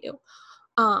hear you.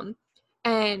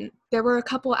 And there were a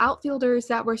couple outfielders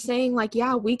that were saying, like,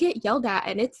 yeah, we get yelled at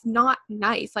and it's not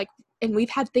nice, like, and we've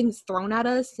had things thrown at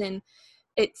us and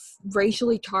it's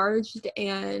racially charged.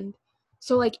 And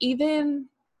so, like, even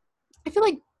I feel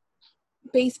like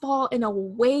baseball in a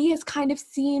way is kind of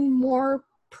seen more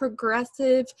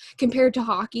progressive compared to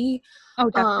hockey. Oh,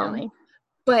 definitely.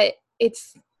 But it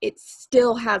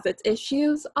still has its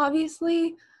issues,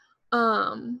 obviously.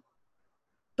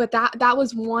 But that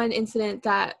was one incident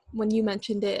that, when you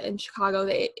mentioned it in Chicago,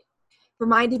 that it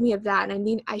reminded me of that.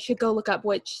 And I should go look up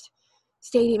which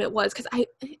stadium it was, because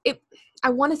I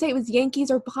want to say it was Yankees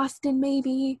or Boston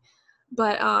maybe,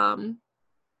 but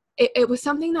it was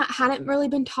something that hadn't really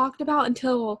been talked about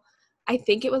until I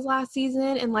think it was last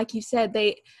season. And like you said,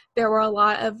 there were a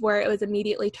lot of where it was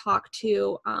immediately talked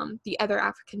to. The other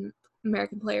African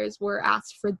American players were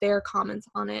asked for their comments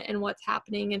on it and what's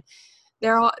happening. And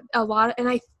there are a lot,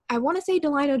 and I want to say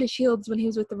Delino DeShields, when he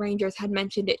was with the Rangers, had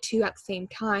mentioned it too at the same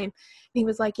time. And he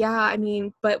was like, yeah, I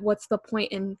mean, but what's the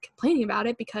point in complaining about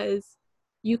it, because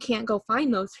you can't go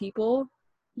find those people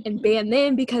and ban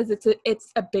them, because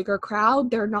it's a bigger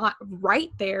crowd. They're not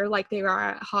right there like they are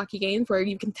at hockey games, where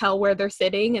you can tell where they're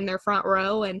sitting in their front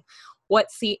row and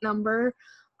what seat number.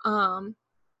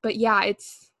 But yeah,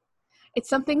 it's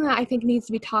something that I think needs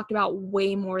to be talked about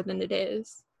way more than it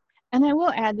is. And I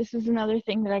will add, this is another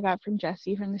thing that I got from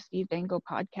Jesse from the Steve Dangle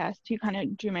podcast, who kind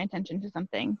of drew my attention to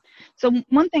something. So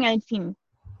one thing I had seen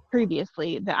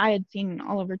previously that I had seen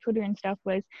all over Twitter and stuff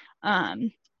was,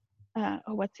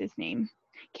 what's his name?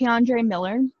 Keandre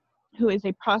Miller, who is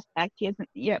a prospect. He hasn't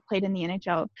yet played in the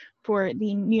NHL for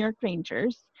the New York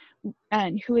Rangers,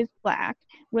 and who is Black,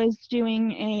 was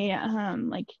doing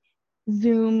a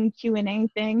Zoom Q&A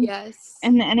thing. Yes.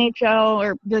 And the NHL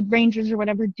or the Rangers or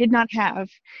whatever did not have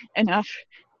enough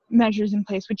measures in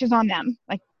place, which is on them.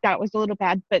 Like, that was a little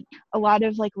bad, but a lot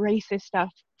of like racist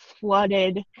stuff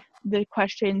flooded the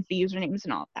questions, the usernames,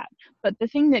 and all of that. But the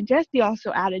thing that Jesse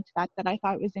also added to that I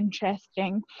thought was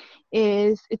interesting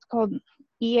is it's called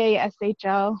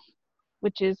EASHL,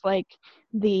 which is like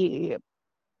the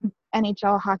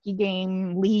NHL hockey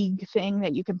game league thing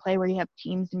that you can play, where you have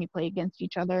teams and you play against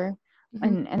each other.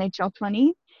 In NHL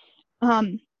 20.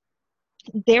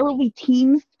 There will be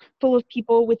teams full of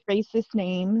people with racist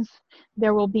names.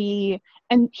 There will be,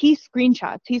 and he sends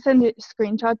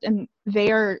screenshots, and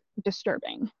they are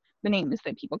disturbing, the names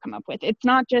that people come up with. It's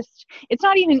not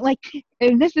even like,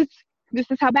 this is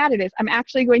how bad it is. I'm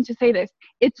actually going to say this.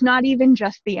 It's not even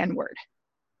just the N-word.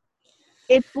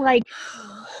 It's like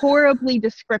horribly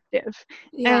descriptive.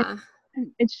 Yeah.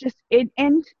 And it's just,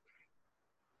 and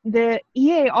the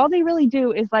EA, all they really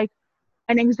do is like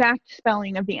an exact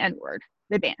spelling of the N-word,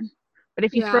 they ban. But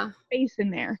if you throw a space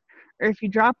in there, or if you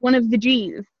drop one of the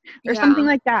G's, or something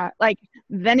like that, like,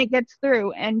 then it gets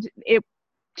through, and it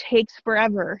takes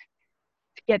forever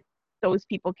to get those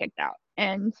people kicked out.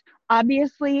 And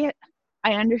obviously,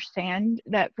 I understand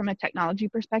that from a technology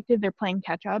perspective, they're playing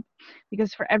catch up,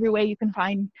 because for every way you can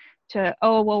find to,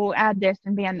 we'll add this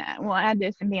and ban that, we'll add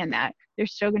this and ban that,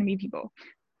 there's still going to be people.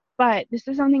 But this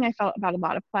is something I felt about a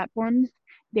lot of platforms,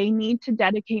 they need to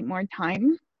dedicate more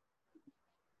time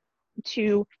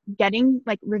to getting,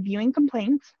 like, reviewing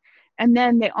complaints, and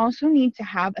then they also need to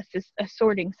have a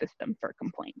sorting system for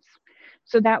complaints,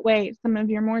 so that way some of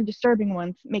your more disturbing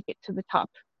ones make it to the top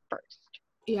first.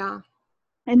 Yeah.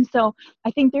 And so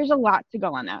I think there's a lot to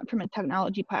go on that from a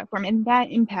technology platform, and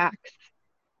that impacts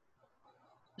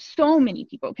so many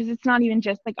people, because it's not even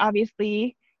just, like,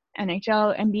 obviously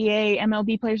NHL, NBA,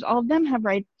 MLB players, all of them have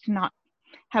rights to not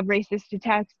have racist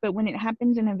attacks, but when it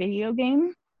happens in a video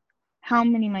game, how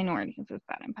many minorities is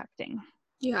that impacting?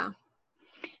 Yeah.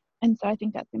 And so I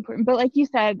think that's important. But like you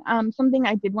said, something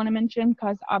I did want to mention,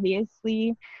 because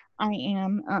obviously I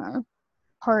am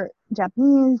part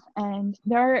Japanese, and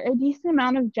there are a decent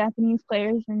amount of Japanese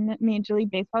players in Major League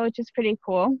Baseball, which is pretty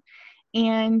cool.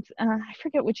 And I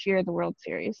forget which year the World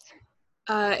Series.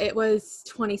 It was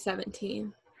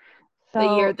 2017, So,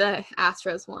 the year the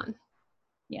Astros won.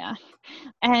 Yeah.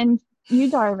 And Yu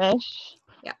Darvish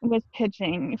Yeah. was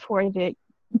pitching for the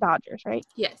Dodgers, right?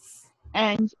 Yes.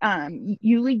 And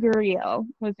Yuli Gurriel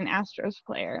was an Astros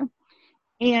player.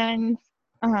 And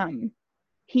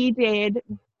he did,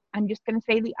 I'm just going to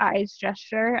say the eyes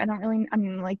gesture. And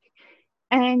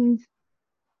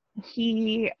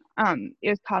he, it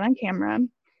was caught on camera,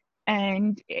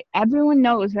 and everyone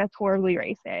knows that's horribly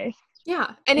racist.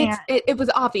 Yeah. And it was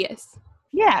obvious.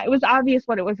 Yeah, it was obvious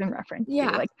what it was in reference to.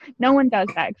 Yeah. Like, no one does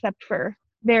that except for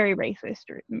very racist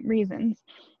reasons.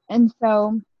 And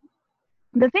so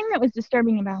the thing that was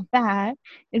disturbing about that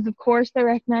is, of course, they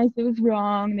recognized it was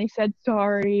wrong. They said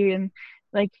sorry, and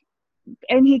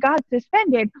he got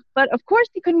suspended. But of course,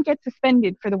 he couldn't get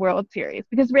suspended for the World Series,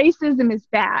 because racism is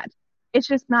bad. It's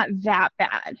just not that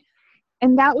bad.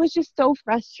 And that was just so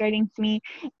frustrating to me.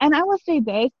 And I will say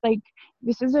this, like,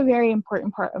 this is a very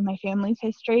important part of my family's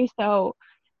history. So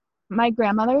my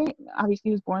grandmother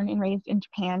obviously was born and raised in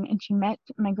Japan, and she met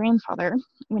my grandfather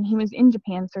when he was in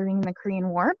Japan serving in the Korean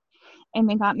War, and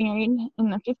they got married in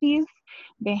the 50s.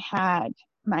 They had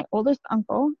my oldest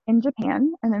uncle in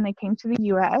Japan, and then they came to the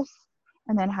US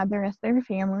and then had the rest of their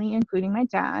family, including my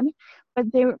dad. But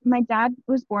my dad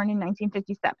was born in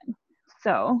 1957.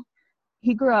 So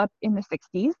he grew up in the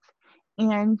 60s,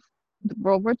 and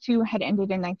World War II had ended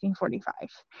in 1945.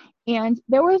 And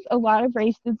there was a lot of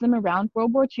racism around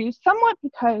World War II, somewhat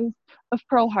because of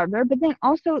Pearl Harbor, but then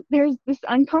also there's this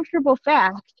uncomfortable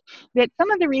fact that some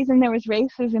of the reason there was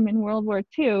racism in World War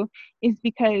II is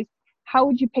because how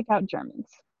would you pick out Germans?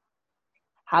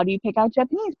 How do you pick out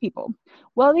Japanese people?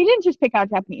 Well, they didn't just pick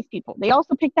out Japanese people. They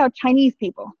also picked out Chinese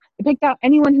people. They picked out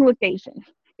anyone who looked Asian,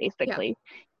 basically.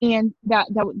 Yeah. And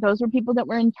those were people that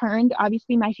were interned.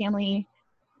 Obviously, my family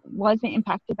wasn't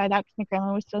impacted by that because my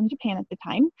grandma was still in Japan at the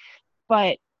time.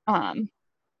 But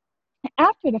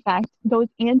after the fact, those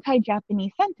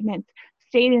anti-Japanese sentiments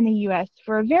stayed in the U.S.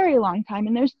 for a very long time,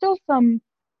 and there's still some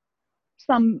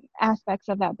aspects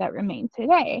of that remain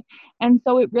today. And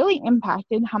so it really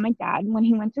impacted how my dad, when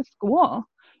he went to school,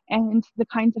 and the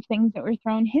kinds of things that were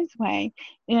thrown his way.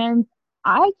 And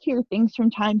I hear things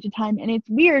from time to time, and it's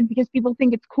weird because people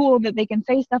think it's cool that they can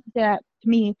say stuff to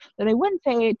me that they wouldn't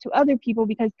say to other people,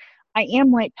 because I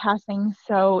am white passing,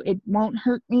 so it won't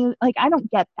hurt me. Like, I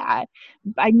don't get that.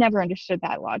 I never understood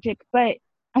that logic. But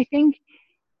I think,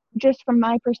 just from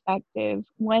my perspective,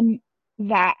 when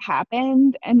that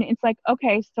happened, and it's like,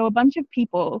 okay, so a bunch of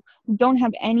people who don't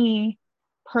have any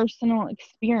personal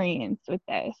experience with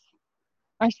this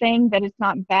are saying that it's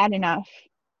not bad enough.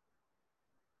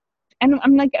 And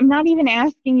I'm like, I'm not even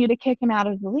asking you to kick him out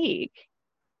of the league.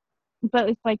 But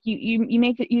it's like, you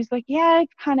make it use like, yeah,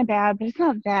 it's kind of bad, but it's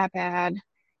not that bad.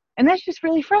 And that's just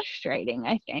really frustrating,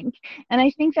 I think. And I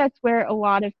think that's where a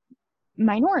lot of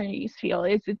minorities feel,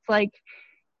 is it's like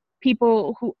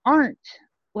people who aren't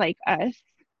like us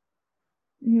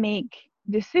make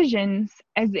decisions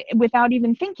without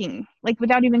even thinking, like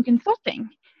without even consulting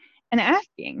and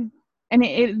asking. And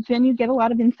then you get a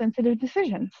lot of insensitive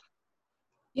decisions.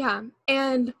 Yeah.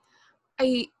 And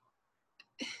I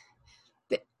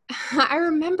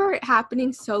remember it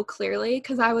happening so clearly,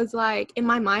 because I was like, in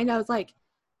my mind, I was like,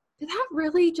 did that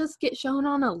really just get shown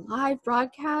on a live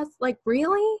broadcast? Like,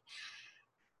 really?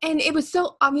 And it was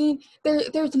so, I mean,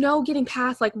 there's no getting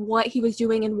past like what he was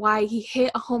doing and why he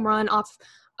hit a home run off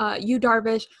Yu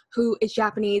Darvish, who is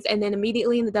Japanese, and then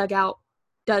immediately in the dugout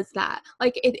does that.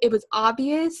 Like, it was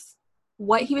obvious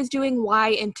what he was doing,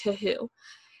 why, and to who.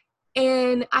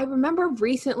 And I remember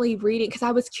recently reading, because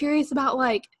I was curious about,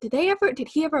 like, did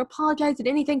he ever apologize? Did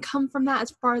anything come from that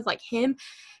as far as like him?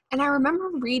 And I remember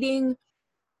reading,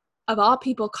 of all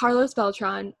people, Carlos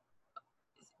Beltran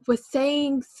was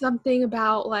saying something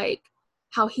about like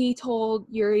how he told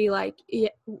Yuri, like,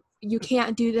 you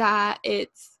can't do that.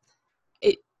 It's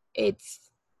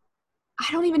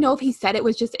I don't even know if he said it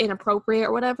was just inappropriate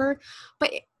or whatever,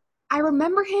 but I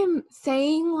remember him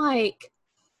saying like,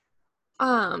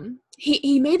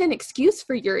 he made an excuse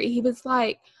for Yuri. He was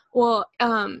like, well,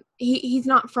 he's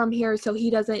not from here, so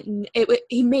he doesn't,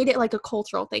 he made it like a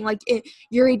cultural thing. Like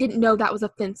Yuri didn't know that was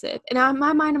offensive. And in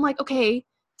my mind, I'm like, okay,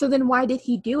 so then why did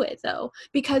he do it though?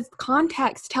 Because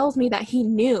context tells me that he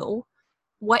knew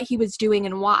what he was doing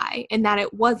and why, and that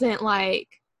it wasn't like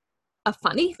a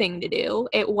funny thing to do.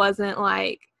 It wasn't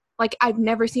like I've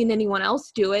never seen anyone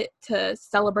else do it to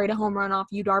celebrate a home run off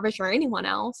Yu Darvish or anyone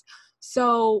else.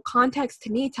 So context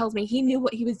to me tells me he knew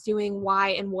what he was doing, why,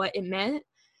 and what it meant.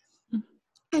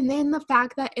 And then the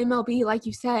fact that MLB, like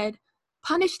you said,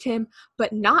 punished him,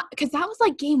 but not because that was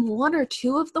like game 1 or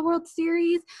 2 of the World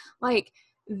Series. Like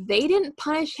they didn't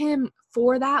punish him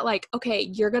for that. Like, okay,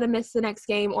 you're going to miss the next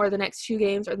game or the next 2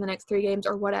 games or the next 3 games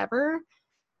or whatever.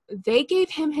 They gave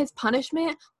him his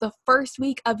punishment the first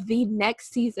week of the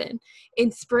next season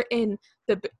in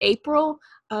the April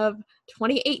of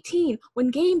 2018,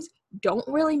 when games don't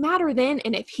really matter then.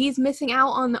 And if he's missing out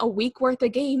on a week worth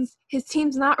of games, his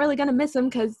team's not really going to miss him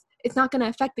because it's not going to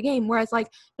affect the game. Whereas like,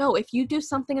 no, if you do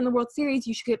something in the World Series,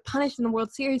 you should get punished in the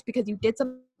World Series because you did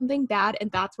something bad,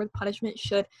 and that's where the punishment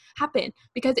should happen,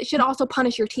 because it should also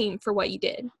punish your team for what you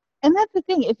did. And that's the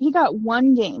thing. If he got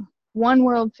one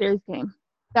World Series game,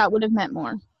 that would have meant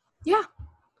more. Yeah,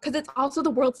 because it's also the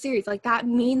World Series. Like, that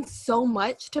means so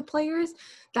much to players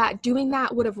that doing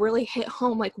that would have really hit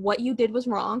home. Like, what you did was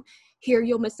wrong. Here,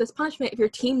 you'll miss this punishment. If your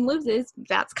team loses,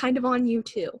 that's kind of on you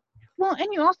too. Well, and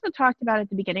you also talked about at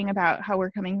the beginning about how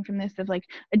we're coming from this of like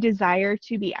a desire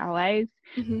to be allies.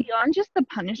 Mm-hmm. Beyond just the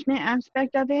punishment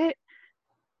aspect of it,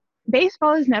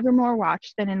 baseball is never more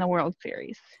watched than in the World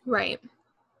Series. Right.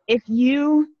 If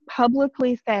you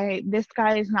publicly say this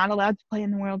guy is not allowed to play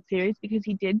in the World Series because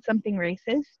he did something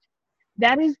racist,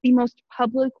 that is the most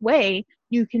public way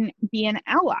you can be an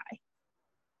ally.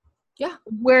 Yeah.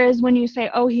 Whereas when you say,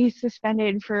 oh, he's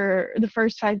suspended for the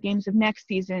first 5 games of next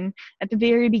season at the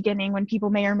very beginning when people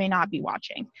may or may not be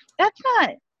watching, that's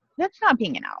not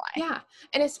being an ally. Yeah.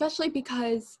 And especially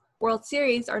because World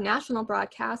Series or national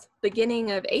broadcast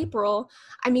beginning of April,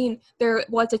 I mean, there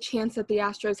was a chance that the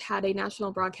Astros had a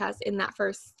national broadcast in that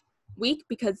first week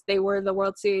because they were the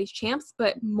World Series champs,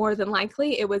 but more than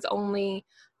likely it was only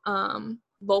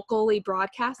locally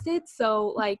broadcasted.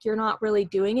 So like, you're not really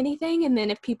doing anything. And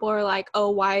then if people are like, oh,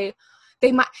 why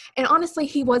they might, and honestly,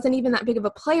 he wasn't even that big of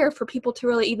a player for people to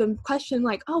really even question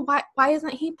like, oh, why isn't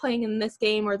he playing in this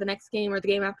game or the next game or the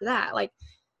game after that? Like,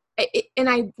 and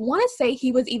I want to say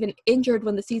he was even injured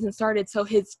when the season started, so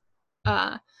his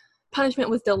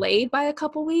punishment was delayed by a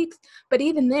couple weeks. But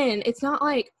even then, it's not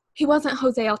like he wasn't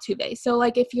Jose Altuve. So,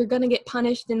 like, if you're going to get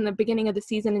punished in the beginning of the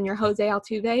season and you're Jose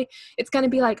Altuve, it's going to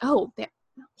be like, oh,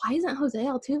 why isn't Jose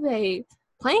Altuve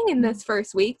playing in this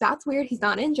first week? That's weird. He's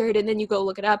not injured. And then you go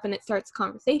look it up and it starts a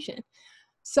conversation.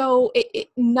 So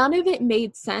none of it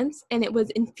made sense, and it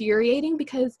was infuriating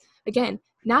because, again,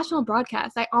 national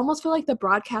broadcast, I almost feel like the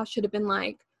broadcast should have been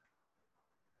like,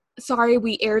 sorry,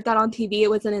 we aired that on TV. It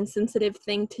was an insensitive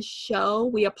thing to show.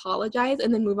 We apologize,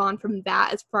 and then move on from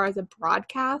that as far as a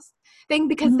broadcast thing,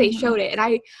 because they showed it. And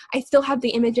I still have the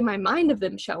image in my mind of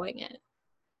them showing it.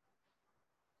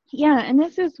 Yeah, and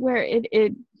this is where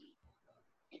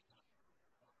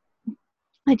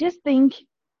I just think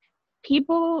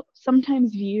people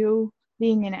sometimes view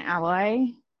being an ally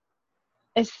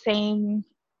as saying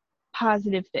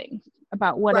positive things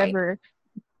about whatever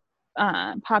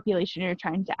population you're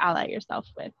trying to ally yourself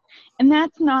with. And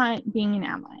that's not being an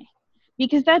ally,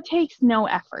 because that takes no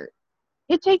effort.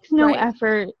 It takes no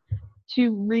effort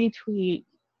to retweet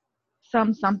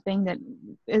something that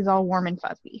is all warm and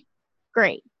fuzzy.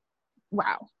 Great.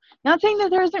 Wow. Not saying that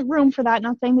there isn't room for that,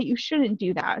 not saying that you shouldn't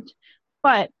do that.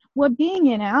 But what being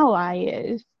an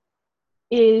ally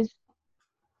is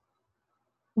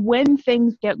when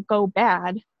things go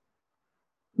bad,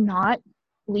 not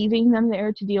leaving them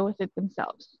there to deal with it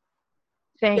themselves.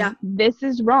 Saying, this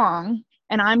is wrong,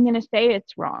 and I'm going to say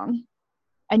it's wrong,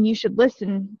 and you should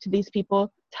listen to these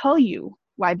people tell you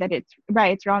why that it's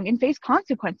wrong, and face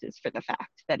consequences for the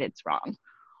fact that it's wrong.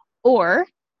 Or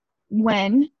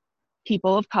when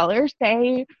people of color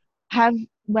have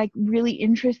like really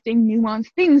interesting,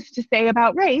 nuanced things to say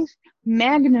about race,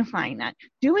 magnifying that,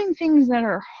 doing things that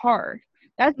are hard.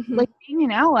 That's like being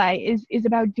an ally is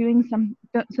about doing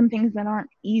some things that aren't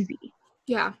easy.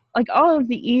 Yeah. Like all of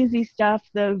the easy stuff,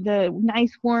 the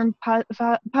nice, warm,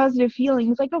 positive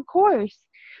feelings, like of course,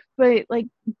 but like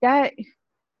that,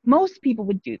 most people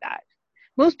would do that.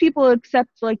 most people accept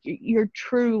like your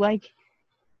true like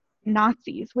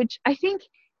Nazis, which I think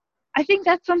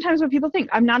that's sometimes what people think.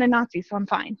 I'm not a Nazi, so I'm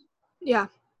fine. Yeah.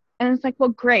 And it's like, well,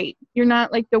 great. You're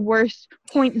not like the worst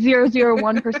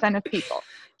 0.001% of people.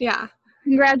 Yeah.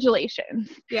 Congratulations.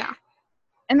 Yeah.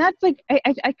 And that's like, I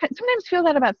sometimes feel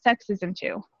that about sexism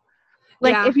too.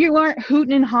 Like, yeah. if you aren't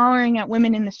hooting and hollering at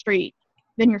women in the street,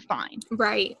 then you're fine.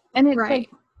 Right. And it's right. like,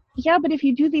 yeah, but if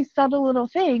you do these subtle little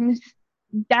things,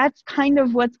 that's kind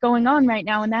of what's going on right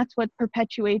now, and that's what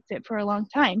perpetuates it for a long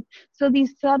time. So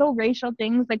these subtle racial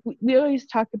things, like we always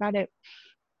talk about it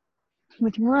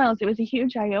with Royals, it was a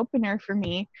huge eye-opener for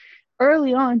me.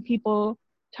 Early on, people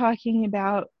talking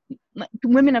about like,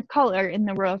 women of color in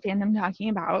the Royal fandom talking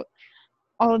about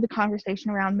all of the conversation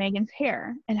around Meghan's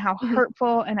hair and how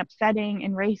hurtful and upsetting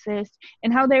and racist,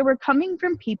 and how they were coming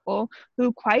from people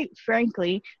who, quite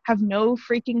frankly, have no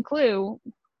freaking clue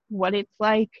what it's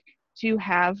like to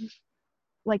have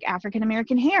like African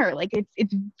American hair. Like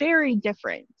it's very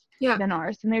different than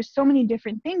ours, and there's so many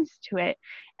different things to it.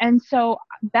 And so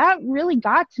that really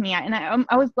got to me, and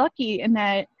I was lucky in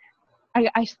that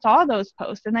I saw those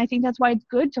posts, and I think that's why it's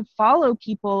good to follow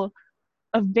people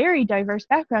of very diverse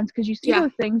backgrounds, because you see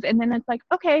those things, and then it's like,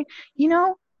 okay, you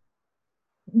know,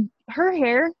 her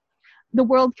hair, the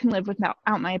world can live without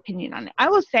my opinion on it. I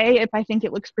will say if I think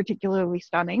it looks particularly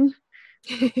stunning,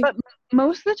 but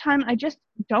most of the time I just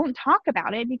don't talk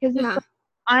about it because it's like,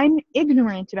 I'm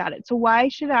ignorant about it. So why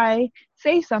should I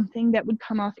say something that would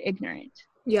come off ignorant?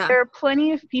 Yeah. There are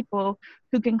plenty of people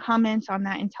who can comment on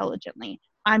that intelligently.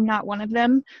 I'm not one of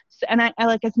them. So, and I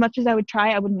like, as much as I would try,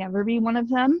 I would never be one of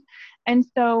them. And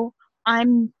so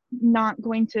I'm not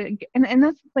going to, and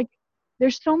that's like,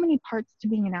 there's so many parts to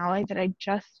being an ally that I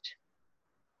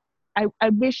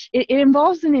wish it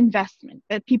involves an investment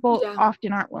that people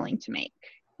often aren't willing to make.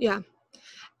 Yeah.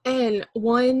 And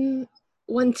one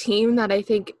team that I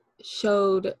think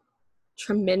showed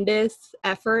tremendous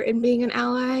effort in being an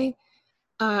ally,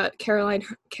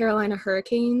 Carolina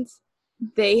Hurricanes.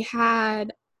 I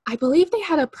believe they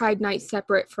had a Pride Night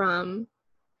separate from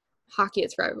Hockey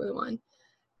Is For Everyone.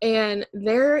 And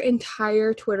their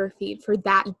entire Twitter feed for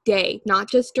that day, not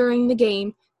just during the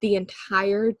game, the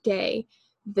entire day,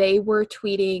 they were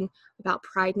tweeting about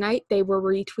Pride Night. They were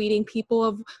retweeting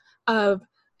people of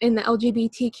in the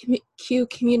LGBTQ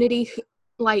community.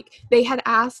 Like, they had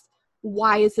asked,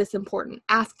 why is this important?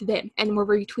 Ask them, and we're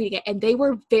retweeting it. And they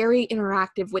were very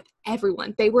interactive with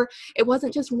everyone. It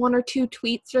wasn't just one or two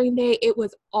tweets during the day. It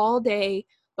was all day,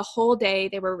 the whole day.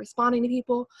 They were responding to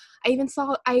people. I even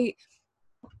saw, the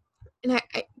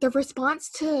response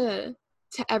to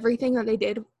everything that they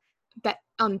did that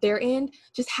on their end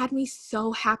just had me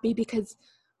so happy, because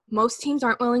most teams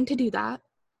aren't willing to do that,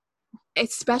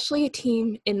 especially a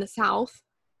team in the South.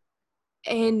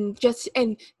 And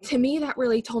to me, that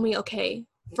really told me, okay,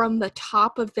 from the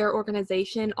top of their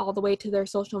organization all the way to their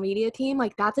social media team,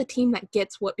 like, that's a team that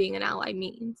gets what being an ally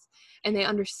means, and they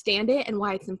understand it and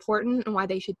why it's important and why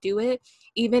they should do it,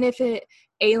 even if it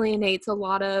alienates a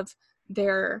lot of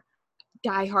their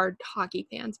diehard hockey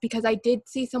fans. Because I did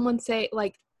see someone say,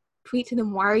 like, tweet to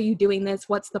them, why are you doing this?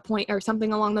 What's the point? Or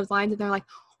something along those lines. And they're like,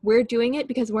 we're doing it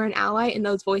because we're an ally and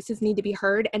those voices need to be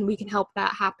heard and we can help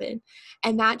that happen.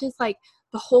 And that just, like,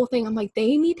 the whole thing, I'm like,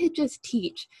 they need to just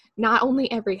teach not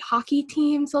only every hockey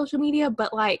team social media,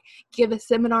 but like give a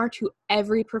seminar to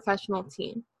every professional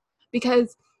team.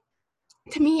 Because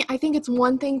to me, I think it's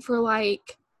one thing for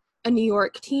like a New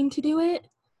York team to do it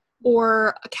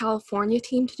or a California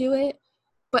team to do it,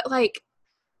 but like,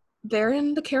 they're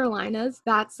in the Carolinas.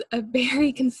 That's a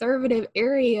very conservative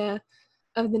area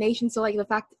of the nation. So like, the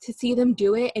fact to see them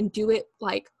do it and do it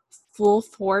like full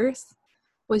force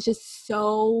was just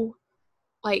so,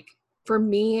 like, for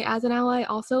me as an ally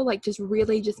also, like, just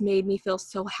really just made me feel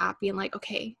so happy and like,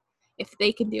 okay, if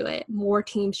they can do it, more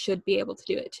teams should be able to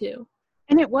do it too.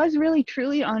 And it was really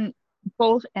truly on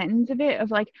both ends of it,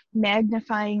 of like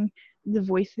magnifying the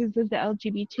voices of the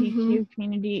LGBTQ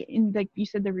community in, like you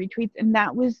said, the retweets, and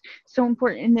that was so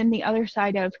important. And then the other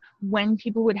side of when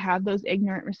people would have those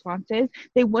ignorant responses,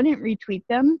 they wouldn't retweet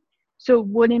them, so it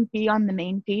wouldn't be on the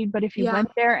main feed, but if you went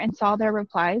there and saw their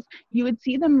replies, you would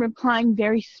see them replying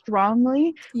very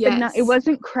strongly. But it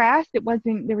wasn't crass, there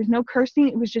was no cursing,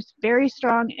 it was just very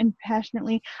strong and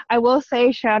passionately. I will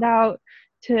say, shout out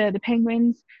to the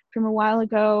Penguins from a while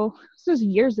ago. This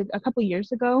was a couple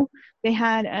years ago. They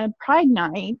had a Pride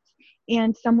Night,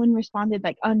 and someone responded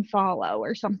like unfollow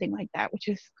or something like that, which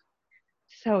is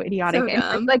so idiotic. So And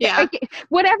dumb. like, Yeah.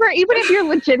 whatever, even if you're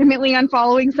legitimately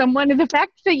unfollowing someone, the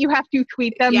fact that you have to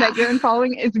tweet them Yeah. that you're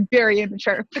unfollowing is very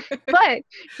immature. But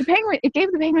it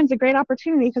gave the Penguins a great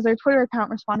opportunity because their Twitter account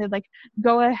responded like,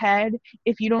 go ahead.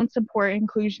 If you don't support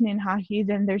inclusion in hockey,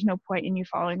 then there's no point in you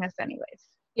following us anyways.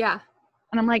 Yeah.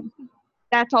 And I'm like,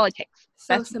 that's all it takes.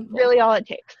 So That's simple. really all it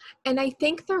takes. And I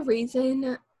think the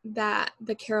reason that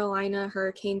the Carolina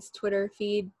Hurricanes Twitter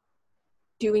feed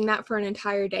doing that for an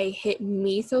entire day hit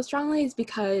me so strongly is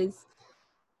because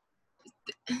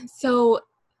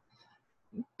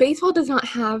baseball does not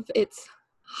have its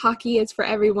hockey is for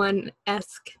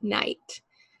everyone-esque night.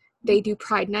 They do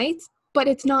pride nights, but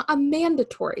it's not a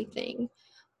mandatory thing.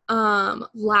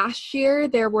 Last year,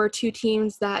 there were 2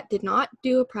 teams that did not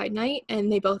do a pride night,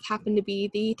 and they both happened to be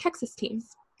the Texas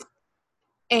teams.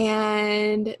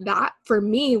 And that, for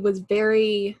me, was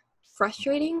very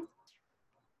frustrating.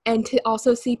 And to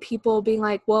also see people being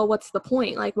like, well, what's the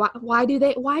point? Like, why do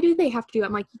they have to do it?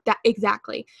 I'm like, that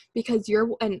exactly. Because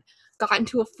and got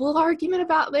into a full argument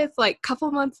about this like a couple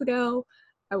months ago.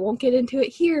 I won't get into it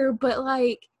here, but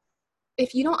like,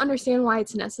 if you don't understand why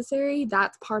it's necessary,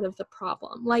 that's part of the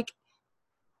problem. Like,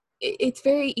 it's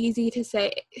very easy to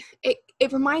say,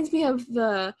 it reminds me of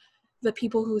the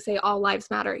people who say all lives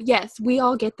matter. Yes, we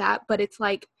all get that, but it's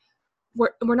like,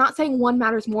 we're not saying one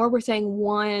matters more. We're saying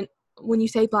one, when you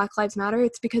say Black Lives Matter,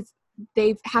 it's because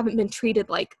they haven't been treated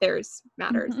like theirs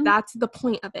matters. Mm-hmm. That's the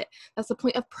point of it. That's the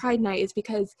point of Pride Night, is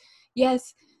because,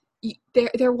 yes,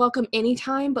 they're welcome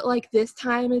anytime, but like this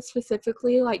time is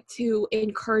specifically like to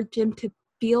encourage them to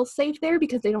feel safe there,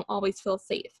 because they don't always feel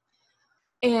safe.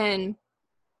 And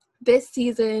this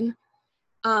season,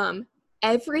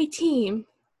 every team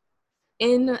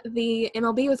in the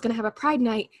MLB was going to have a Pride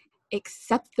Night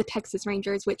except the Texas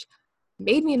Rangers, which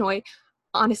made me annoyed.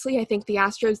 Honestly, I think the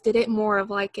Astros did it more of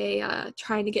like a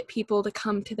trying to get people to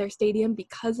come to their stadium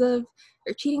because of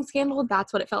their cheating scandal.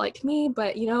 That's what it felt like to me.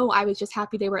 But, I was just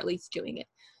happy they were at least doing it.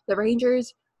 The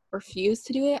Rangers refused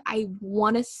to do it. I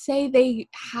want to say they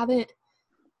haven't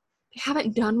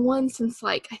done one since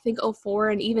like, I think 2004.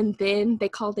 And even then they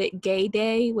called it Gay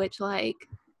Day, which like,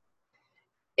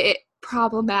 it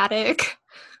problematic.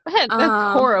 That's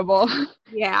horrible.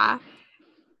 Yeah.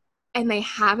 And they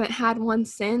haven't had one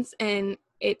since, and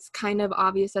it's kind of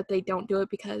obvious that they don't do it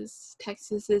because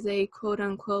Texas is a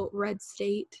quote-unquote red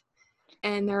state,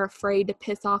 and they're afraid to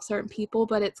piss off certain people,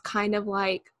 but it's kind of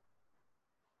like,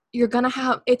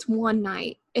 it's one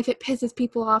night. If it pisses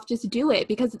people off, just do it,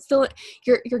 because it's still,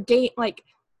 your game, like,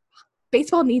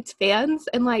 baseball needs fans,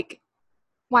 and like,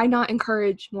 why not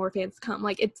encourage more fans to come?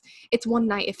 Like, it's one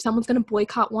night. If someone's going to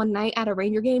boycott one night at a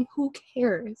Ranger game, who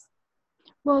cares?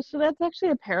 Well, so that's actually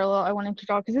a parallel I wanted to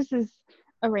draw, because this is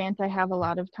a rant I have a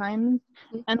lot of times.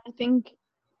 Mm-hmm. And I think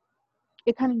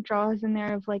it kind of draws in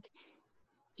there of like,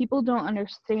 people don't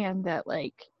understand that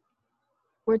like,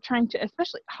 we're trying to,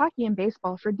 especially hockey and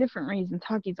baseball, for different reasons.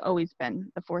 Hockey's always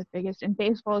been the 4th biggest, and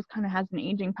baseball kind of has an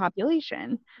aging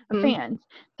population of fans.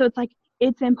 So it's like,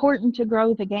 it's important to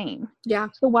grow the game. Yeah.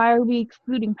 So why are we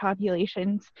excluding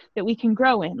populations that we can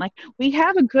grow in? Like, we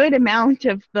have a good amount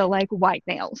of the like white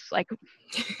males. Like,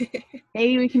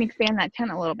 maybe we can expand that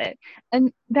tent a little bit.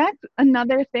 And that's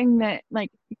another thing that like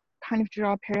kind of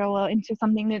draw a parallel into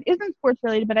something that isn't sports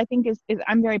related, but I think is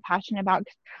I'm very passionate about,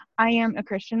 because I am a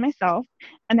Christian myself,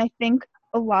 and I think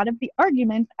a lot of the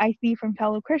arguments I see from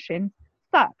fellow Christians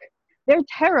suck. They're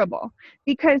terrible,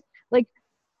 because like,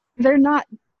 they're not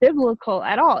biblical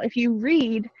at all. If you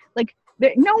read, like,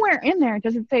 nowhere in there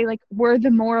does it say like, we're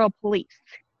the moral police.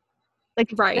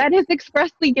 Like, Right. that is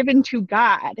expressly given to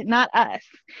God, not us.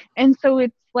 And so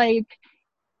it's like,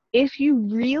 if you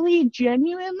really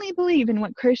genuinely believe in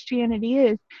what Christianity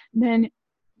is, then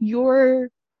your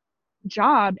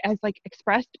job, as like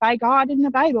expressed by God in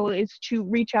the Bible, is to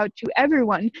reach out to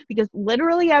everyone, because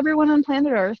literally everyone on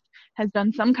planet Earth has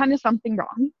done some kind of something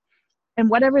wrong, and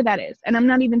whatever that is. And I'm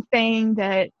not even saying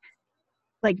that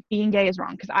like being gay is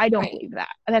wrong, because I don't believe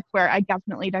that. That's where I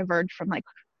definitely diverge from like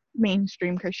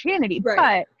mainstream Christianity.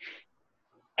 Right.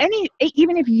 But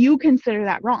even if you consider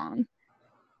that wrong,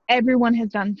 everyone has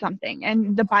done something,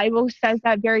 and the Bible says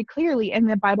that very clearly, and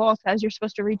the Bible also says you're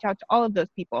supposed to reach out to all of those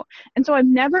people. And so I've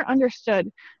never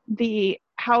understood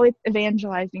how it's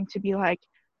evangelizing to be like,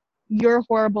 you're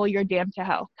horrible, you're damned to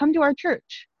hell, come to our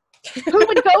church. Who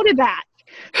would go to that?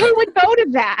 Who would go to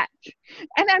that?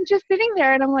 And I'm just sitting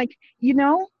there and I'm like,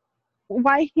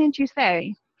 why can't you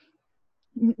say,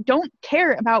 don't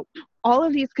care about all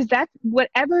of these, because that's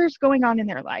whatever's going on in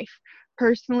their life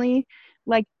personally,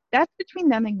 like, that's between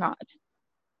them and God.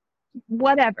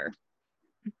 Whatever.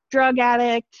 Drug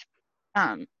addict,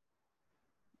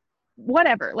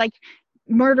 whatever, like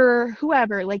murderer,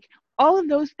 whoever, like all of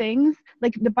those things,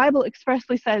 like the Bible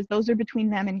expressly says those are between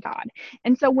them and God.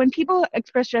 And so when people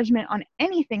express judgment on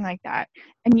anything like that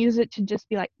and use it to just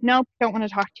be like, nope, don't want to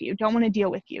talk to you, don't want to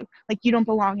deal with you, like you don't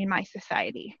belong in my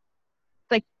society,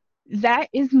 like that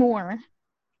is more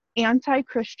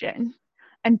anti-Christian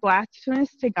and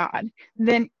blasphemous to God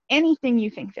than anything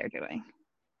you think they're doing.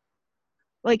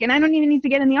 Like, and I don't even need to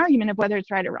get in the argument of whether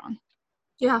it's right or wrong.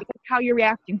 Yeah. Because how you're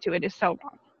reacting to it is so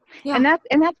wrong. Yeah. And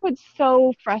that's what's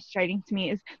so frustrating to me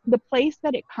is the place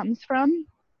that it comes from,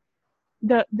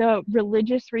 the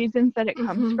religious reasons that it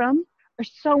comes from are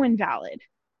so invalid.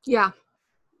 Yeah.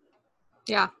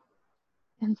 Yeah.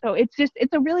 And so it's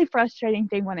a really frustrating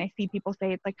thing when I see people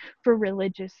say it's like for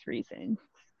religious reasons.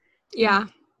 Yeah.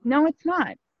 No, it's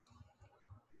not.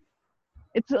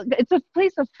 It's a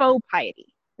place of faux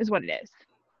piety is what it is.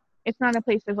 It's not a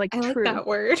place of like I like true. that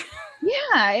word.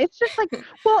 Yeah, it's just like,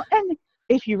 well, and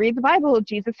if you read the Bible,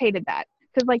 Jesus hated that.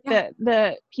 Because like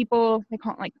the people, they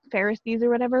call it like Pharisees or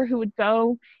whatever, who would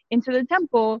go into the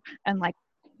temple and like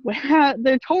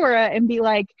the Torah and be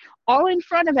like all in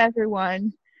front of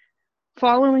everyone,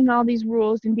 following all these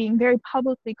rules and being very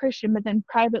publicly Christian, but then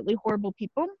privately horrible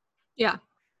people. Yeah.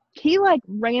 He like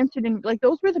ranted and like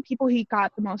those were the people he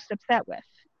got the most upset with.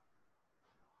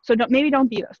 So maybe don't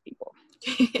be those people.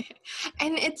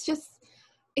 And it's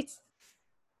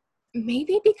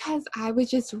maybe because I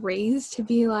was just raised to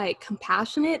be like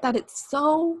compassionate that it's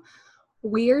so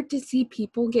weird to see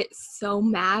people get so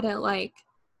mad at like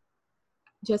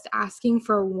just asking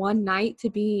for one night to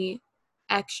be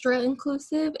extra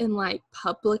inclusive and like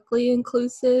publicly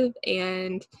inclusive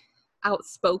and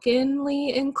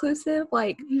outspokenly inclusive.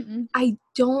 Like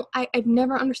I've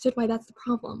never understood why that's the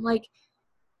problem. Like,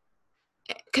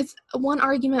 because one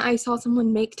argument I saw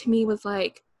someone make to me was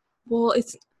like, well,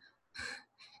 it's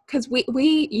because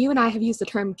you and I have used the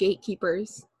term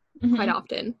gatekeepers quite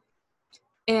often.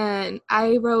 And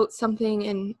I wrote something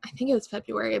in, I think it was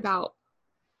February, about,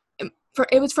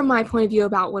 it was from my point of view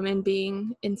about women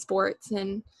being in sports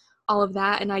and all of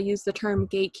that. And I used the term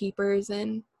gatekeepers,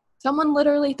 and someone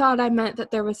literally thought I meant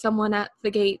that there was someone at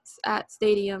the gates at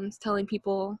stadiums telling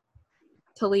people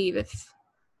to leave if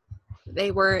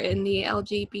they were in the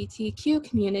LGBTQ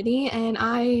community. And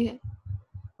I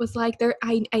was like,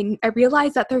 I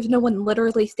realized that there's no one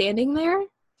literally standing there,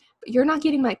 but you're not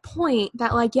getting my point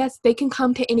that like, yes, they can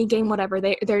come to any game, whatever.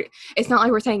 They're it's not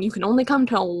like we're saying you can only come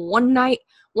to one night,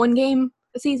 one game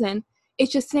a season.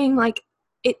 It's just saying like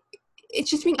it's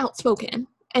just being outspoken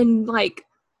and like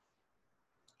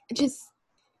just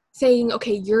saying,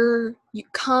 okay, you're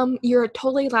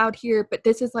totally allowed here, but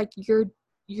this is like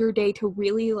your day to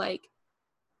really like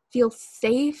feel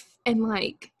safe and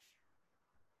like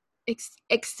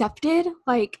accepted.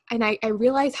 Like, and I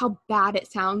realize how bad it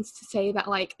sounds to say that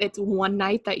like it's one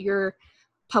night that you're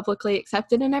publicly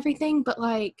accepted and everything, but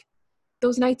like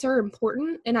those nights are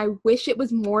important, and I wish it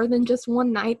was more than just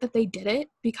one night that they did it,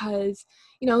 because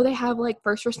you know they have like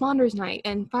first responders night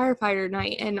and firefighter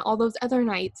night and all those other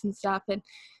nights and stuff, and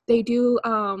they do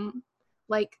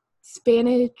like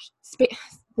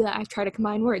I try to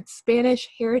combine words, Spanish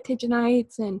heritage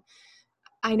nights, and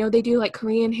I know they do like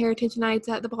Korean heritage nights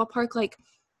at the ballpark, like,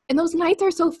 and those nights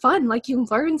are so fun. Like you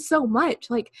learn so much.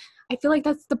 Like I feel like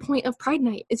that's the point of Pride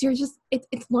Night, is you're just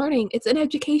it's learning. It's an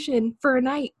education for a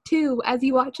night too as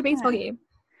you watch a baseball game.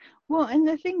 Well, and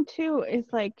the thing too is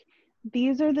like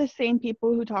these are the same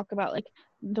people who talk about like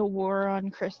the war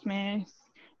on Christmas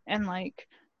and like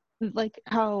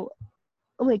how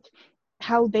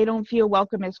they don't feel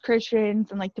welcome as Christians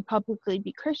and like to publicly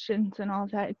be Christians and all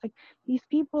of that. It's like these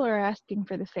people are asking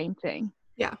for the same thing.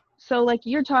 Yeah. So like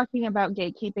you're talking about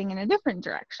gatekeeping in a different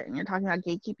direction. You're talking about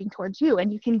gatekeeping towards you,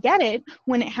 and you can get it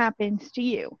when it happens to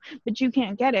you, but you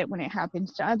can't get it when it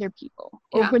happens to other people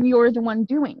or when you're the one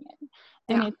doing it.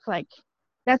 And it's like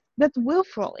that's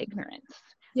willful ignorance.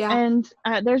 Yeah. And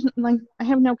there's like I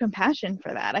have no compassion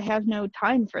for that. I have no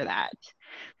time for that,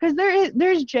 because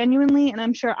there's genuinely, and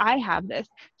I'm sure I have this,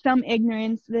 some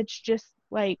ignorance that's just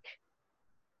like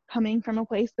coming from a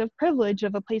place of privilege,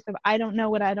 of a place of I don't know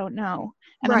what I don't know,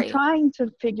 and I'm trying to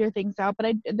figure things out,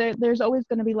 but there's always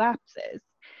going to be lapses,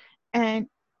 and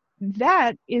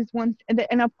that is one.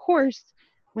 And of course,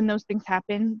 when those things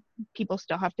happen, people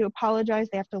still have to apologize.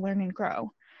 They have to learn and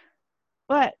grow.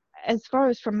 But as far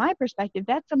as from my perspective,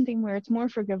 that's something where it's more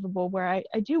forgivable, where I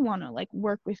do want to like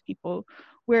work with people,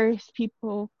 whereas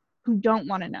people who don't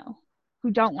want to know,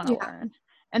 who don't want to learn,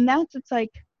 and it's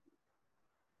like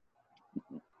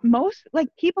most like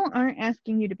people aren't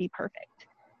asking you to be perfect,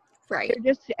 right?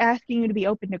 They're just asking you to be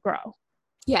open to grow.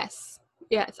 Yes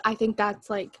I think that's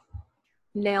like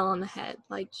nail on the head.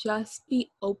 Like, just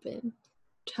be open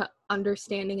to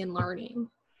understanding and learning.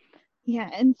 Yeah,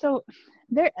 and so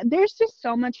there's just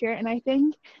so much here, and I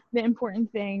think the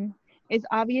important thing is,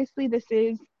 obviously this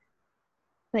is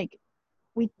like,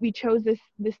 we chose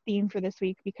this theme for this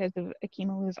week because of Akim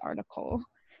Aliu's article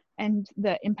and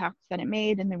the impacts that it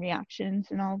made and the reactions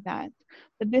and all of that.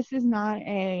 But this is not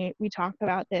we talk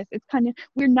about this. It's kind of,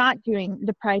 we're not doing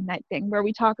the Pride Night thing where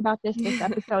we talk about this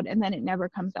episode and then it never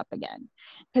comes up again.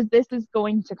 Because this is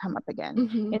going to come up again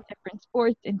in different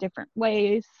sports, in different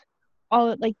ways.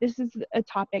 Like, this is a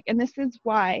topic, and this is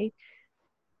why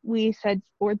we said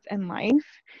sports and life,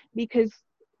 because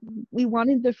we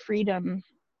wanted the freedom.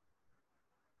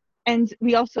 And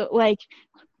we also, like,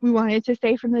 we wanted to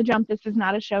say from the jump, this is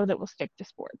not a show that will stick to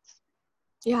sports.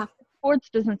 Yeah. Sports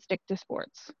doesn't stick to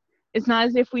sports. It's not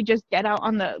as if we just get out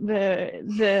on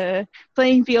the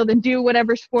playing field and do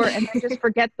whatever sport and then just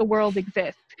forget the world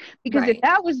exists. Because if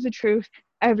that was the truth,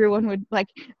 everyone would, like,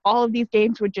 all of these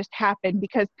games would just happen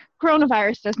because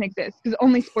coronavirus doesn't exist, because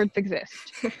only sports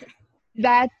exist.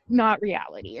 That's not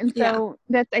reality. And so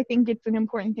that's, I think it's an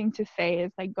important thing to say,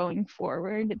 is like, going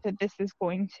forward, that this is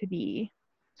going to be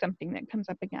something that comes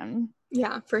up again.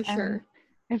 Yeah, for sure.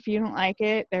 If you don't like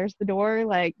it, there's the door.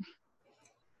 Like,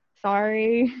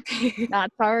 sorry,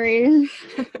 not sorry.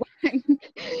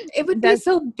 It would be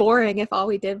so boring if all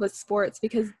we did was sports,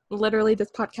 because literally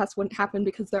this podcast wouldn't happen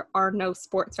because there are no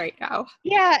sports right now.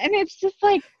 Yeah, and it's just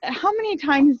like, how many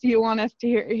times do you want us to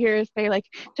hear us say, like,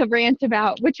 to rant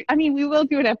about, which, I mean, we will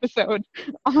do an episode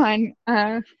on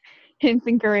Hints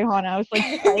and Gurianov's,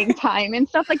 like, playing time and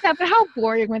stuff like that, but how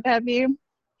boring would that be?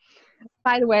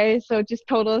 By the way, so just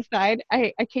total aside,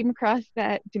 I came across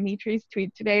that Dimitri's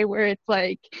tweet today where it's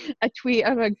like a tweet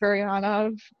of a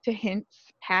Gurianov to Hints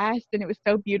pass, and it was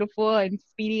so beautiful and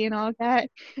speedy and all of that.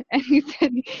 And he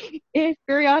said, if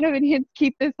Gurianov and Hints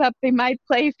keep this up, they might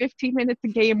play 15 minutes a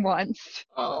game once.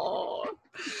 Oh.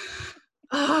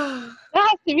 That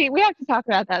has to be, we have to talk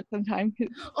about that sometime.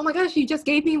 Oh my gosh, you just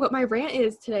gave me what my rant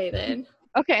is today then.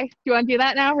 Okay, do you want to do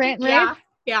that now, rant and rave?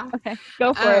 Yeah. Okay,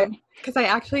 go for it. Because I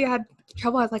actually had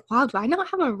trouble. I was like, wow, do I not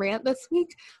have a rant this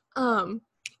week? And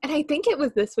I think it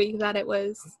was this week that it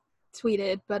was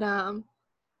tweeted, but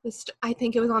I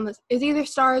think it was on this. It was either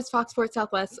Stars, Fox Sports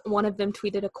Southwest. One of them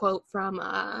tweeted a quote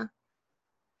from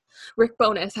Rick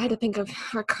Bowness. I had to think of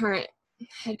our current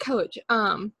head coach.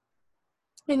 And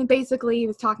basically he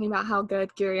was talking about how good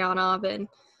Gurianov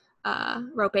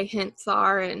and Rope Hints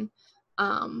are, and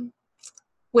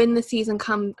when the season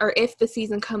comes, or if the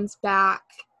season comes back,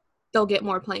 they'll get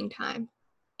more playing time.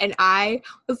 And I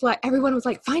was like, everyone was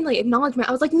like, finally, acknowledgement.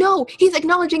 I was like, no, he's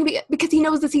acknowledging because he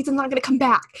knows the season's not going to come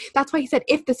back. That's why he said,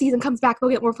 if the season comes back, they'll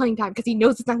get more playing time, because he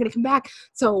knows it's not going to come back.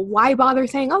 So why bother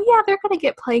saying, oh yeah, they're going to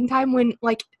get playing time when,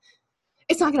 like,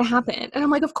 it's not going to happen? And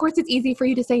I'm like, of course it's easy for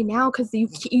you to say now, because you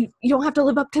don't have to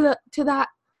live up to that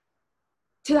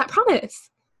promise.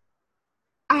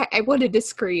 I wanted to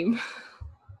scream.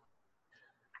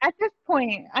 At this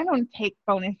point, I don't take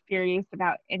Bonus serious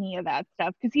about any of that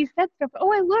stuff, because he said stuff,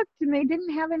 oh, I looked and they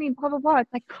didn't have any blah, blah, blah.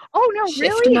 It's like, oh, no, Shift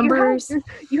really? numbers.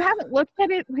 You haven't looked at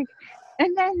it? Like,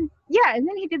 and then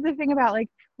he did the thing about, like,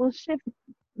 well, shift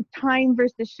time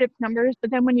versus shift numbers, but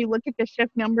then when you look at the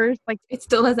shift numbers, like, it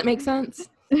still doesn't make sense.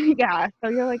 Yeah, so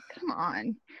you're like, come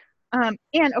on.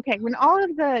 And okay, when all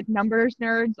of the numbers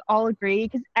nerds all agree,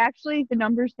 because actually the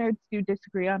numbers nerds do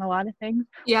disagree on a lot of things.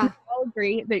 Yeah. We all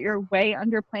agree that you're way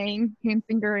underplaying Hints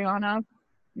and Gurianov.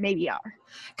 Maybe you are.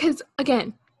 Because,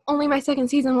 again, only my second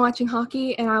season watching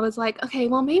hockey, and I was like, okay,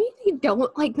 well, maybe they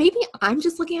don't, like, maybe I'm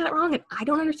just looking at it wrong and I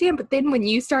don't understand. But then when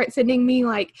you start sending me,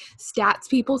 like, stats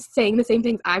people saying the same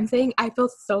things I'm saying, I feel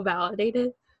so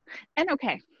validated. And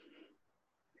okay,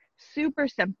 super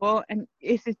simple, and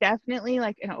this is definitely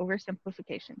like an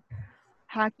oversimplification.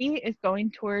 Hockey is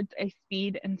going towards a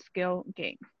speed and skill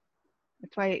game.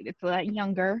 That's why it's a lot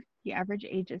younger, the average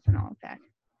ages and all of that.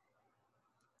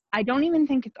 I don't even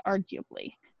think it's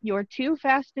arguably. Your two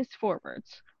fastest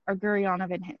forwards are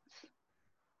Gurianov and Hints.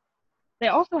 They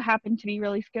also happen to be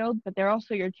really skilled, but they're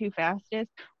also your two fastest.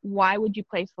 Why would you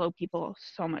play slow people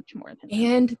so much more than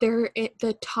them? And they're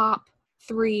the top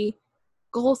 3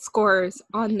 goal scorers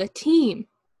on the team.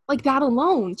 Like, that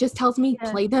alone just tells me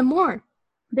play them more.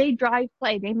 They drive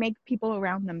play. They make people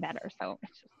around them better. So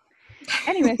it's just...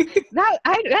 Anyways,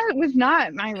 that was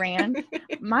not my rant.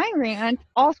 My rant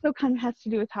also kind of has to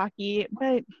do with hockey,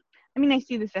 but I mean, I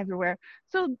see this everywhere.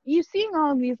 So you seeing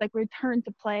all of these, like, return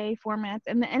to play formats,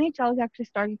 and the NHL is actually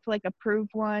starting to, like, approve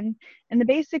one. And the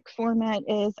basic format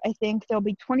is, I think there'll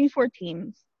be 24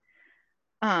 teams.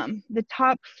 The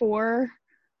top 4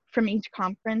 from each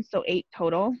conference, so 8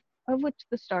 total, of which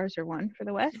the Stars are one for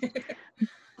the West,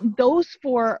 those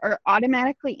 4 are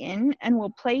automatically in and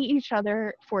will play each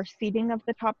other for seeding of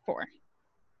the top 4.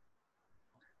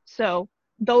 So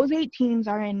those 8 teams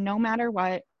are in no matter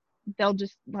what. They'll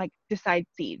just like decide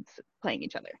seeds playing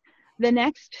each other. The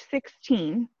next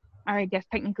 16 are, I guess,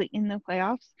 technically in the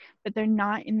playoffs, but they're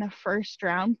not in the first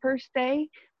round per se.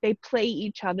 They play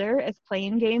each other as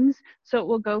play-in games, so it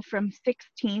will go from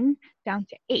 16 down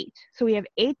to 8. So we have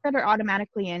 8 that are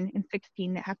automatically in and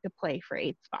 16 that have to play for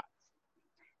 8 spots.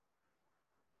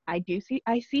 I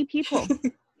see people.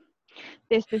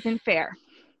 This isn't fair.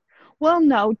 Well,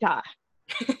 no, duh.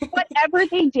 Whatever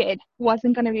they did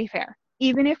wasn't going to be fair.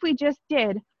 Even if we just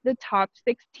did the top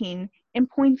 16 in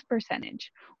points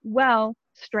percentage. Well,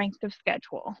 strength of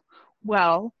schedule.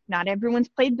 Well, not everyone's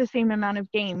played the same amount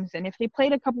of games, and if they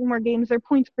played a couple more games, their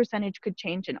points percentage could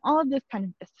change, and all of this kind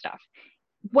of this stuff.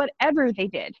 Whatever they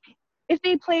did, if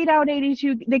they played out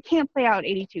 82, they can't play out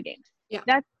 82 games. Yeah.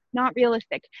 That's not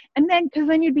realistic. And then, because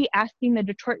then you'd be asking the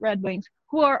Detroit Red Wings,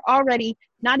 who are already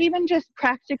not even just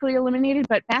practically eliminated,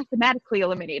 but mathematically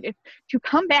eliminated, to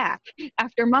come back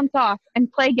after months off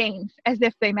and play games as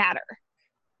if they matter.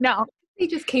 No. They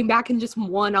just came back and just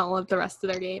won all of the rest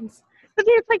of their games. But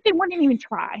it's like they wouldn't even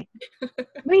try.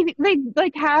 they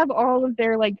like have all of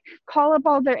their, like, call up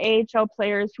all their AHL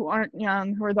players who aren't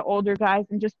young, who are the older guys,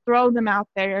 and just throw them out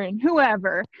there and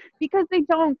whoever, because they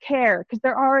don't care, because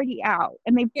they're already out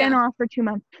and they've been off for 2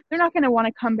 months. They're not going to want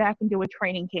to come back and do a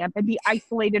training camp and be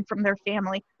isolated from their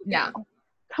family. No,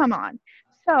 come on.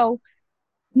 So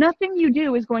nothing you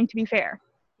do is going to be fair.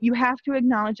 You have to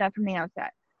acknowledge that from the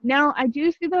outset. Now, I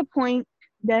do see the point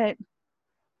that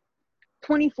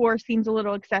 24 seems a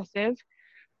little excessive,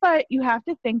 but you have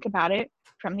to think about it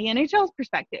from the NHL's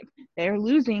perspective. They're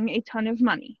losing a ton of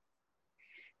money.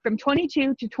 From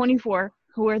 22 to 24,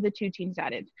 who are the 2 teams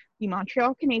added? The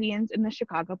Montreal Canadiens and the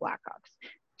Chicago Blackhawks.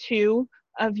 2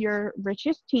 of your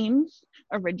richest teams,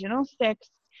 original 6,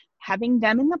 having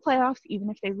them in the playoffs, even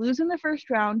if they lose in the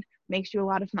first round, makes you a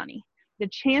lot of money. The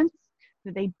chance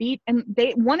that they beat, and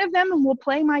one of them will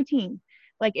play my team.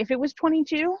 Like, if it was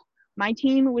 22, my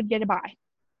team would get a bye.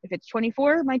 If it's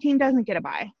 24, my team doesn't get a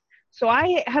bye. So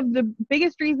I have the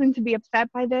biggest reason to be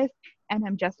upset by this, and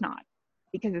I'm just not.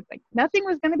 Because it's like, nothing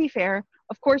was going to be fair.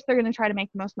 Of course, they're going to try to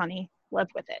make the most money. Live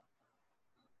with it.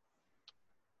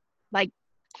 Like,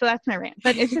 so that's my rant.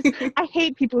 But it's just, I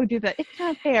hate people who do that. It's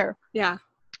not fair. Yeah.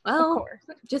 Well, of course.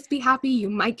 Just be happy you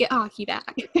might get hockey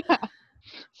back. Yeah.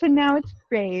 So now it's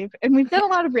Brave, and we've done a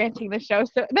lot of ranting this show,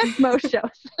 so that's most shows.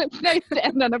 So it's nice to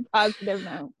end on a positive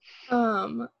note.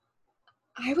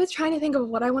 I was trying to think of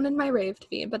what I wanted my rave to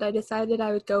be, but I decided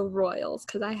I would go Royals,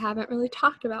 because I haven't really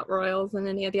talked about Royals in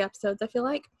any of the episodes, I feel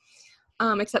like.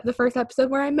 Except the first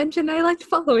episode where I mentioned I liked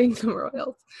following the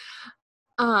Royals.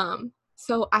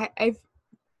 So I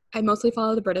mostly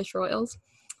follow the British Royals.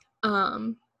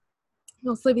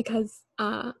 Mostly because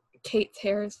Kate's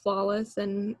hair is flawless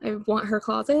and I want her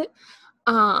closet.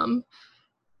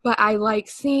 But I like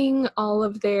seeing all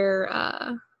of their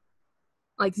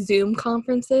like Zoom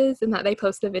conferences and that they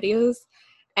post the videos.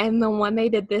 And the one they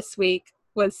did this week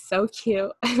was so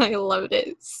cute and I loved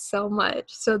it so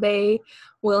much. So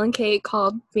Will and Kate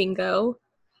called bingo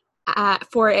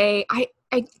for I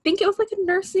think it was like a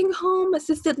nursing home,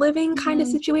 assisted living kind of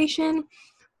situation.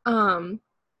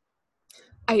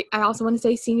 I also want to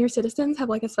say senior citizens have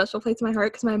like a special place in my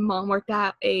heart because my mom worked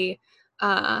at a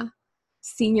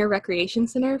senior recreation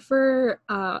center for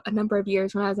a number of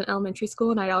years when I was in elementary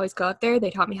school, and I'd always go up there.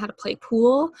 They taught me how to play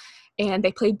pool, and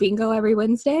they played bingo every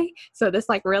Wednesday. So this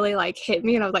like really like hit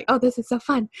me, and I was like, oh, this is so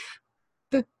fun.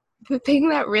 The thing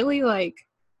that really like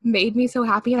made me so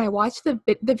happy, and I watched the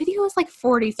video was like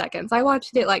 40 seconds. I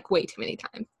watched it like way too many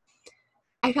times.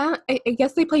 I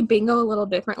guess they play bingo a little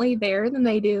differently there than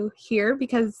they do here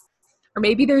because, or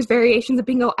maybe there's variations of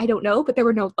bingo, I don't know, but there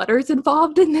were no letters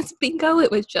involved in this bingo. It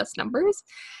was just numbers.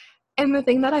 And the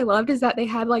thing that I loved is that they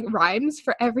had like rhymes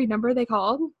for every number they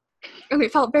called, and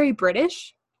it felt very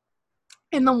British.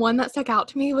 And the one that stuck out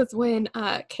to me was when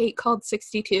Kate called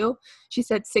 62. She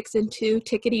said 6 and 2,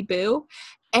 tickety boo.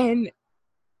 And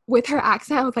with her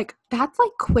accent, I was like, that's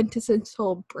like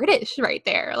quintessential British right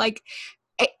there. Like,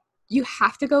 you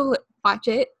have to go watch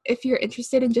it if you're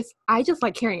interested in I just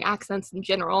like hearing accents in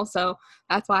general, so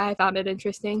that's why I found it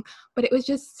interesting. But it was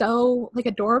just so like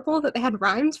adorable that they had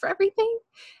rhymes for everything.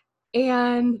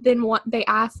 And then they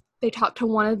talked to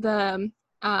one of the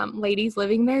ladies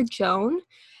living there, Joan,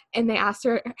 and they asked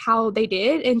her how they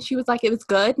did, and she was like, it was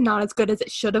good, not as good as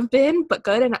it should have been, but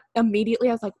good. And immediately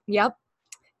I was like, yep,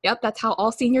 that's how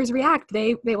all seniors react.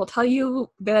 They will tell you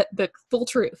the full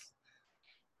truth.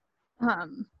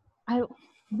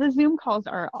 the Zoom calls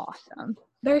are awesome.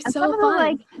 They're And so some of the,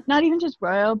 like, fun. not even just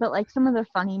royal, but like some of the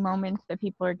funny moments that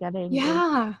people are getting is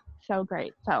Yeah. so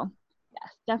great. So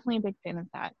yes, definitely a big fan of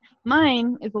that.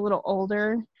 Mine is a little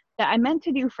older that I meant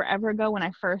to do forever ago when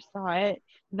I first saw it.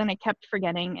 Then I kept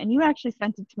forgetting, and you actually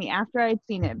sent it to me after I had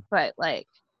seen it, but like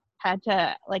had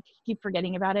to like keep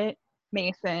forgetting about it.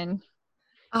 Mason.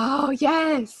 Oh,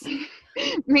 yes.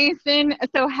 Mason,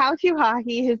 so How to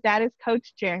Hockey, his dad is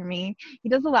Coach Jeremy. He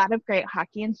does a lot of great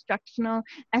hockey instructional,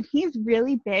 and he's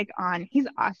really big on, he's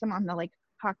awesome on the like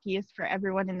hockey is for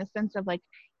everyone in the sense of like,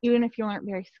 even if you aren't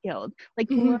very skilled, like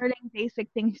learning basic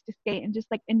things to skate and just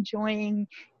like enjoying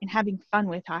and having fun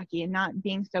with hockey and not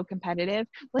being so competitive.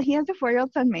 Well, he has a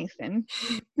 4-year-old son, Mason,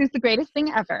 who's the greatest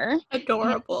thing ever.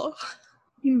 Adorable.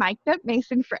 He mic'd up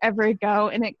Mason forever ago,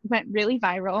 and it went really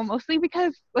viral, mostly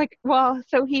because like, well,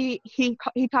 so he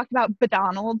talked about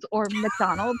McDonald's or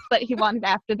McDonald's, but he wanted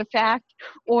after the fact,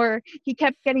 or he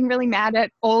kept getting really mad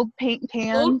at old paint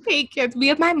cans. Old paint cans.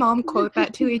 Me and my mom quote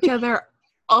that to each other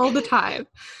all the time.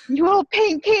 You old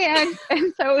paint cans.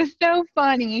 And so it was so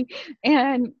funny.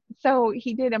 And so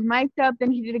he did a mic'd up, then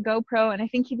he did a GoPro, and I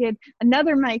think he did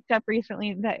another mic'd up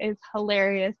recently that is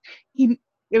hilarious.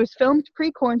 It was filmed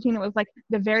pre-quarantine. It was like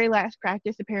the very last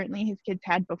practice apparently his kids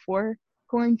had before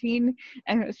quarantine,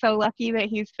 and it was so lucky that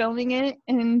he's filming it.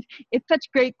 And it's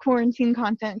such great quarantine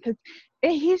content because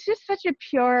he's just such a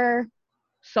pure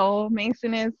soul.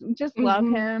 Mason is. Just love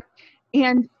him.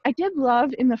 And I did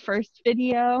love in the first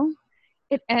video,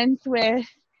 it ends with,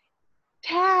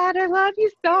 "Tad, I love you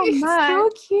so much." So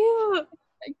cute.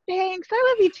 Like, thanks, I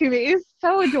love you too. It was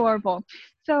so adorable.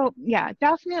 So yeah,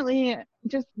 definitely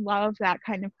just love that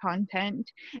kind of content.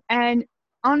 And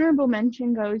honorable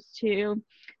mention goes to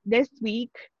this week,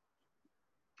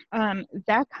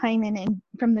 Zach Hyman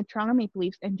from the Toronto Maple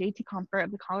Leafs and JT Comfort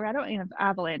of the Colorado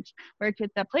Avalanche worked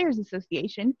with the Players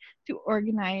Association to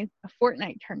organize a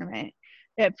Fortnite tournament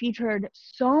that featured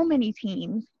so many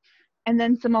teams, and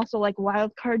then some also like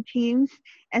wild card teams,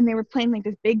 and they were playing like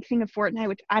this big thing of Fortnite,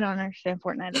 which I don't understand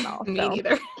Fortnite at all. Me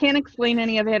neither. Can't explain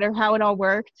any of it or how it all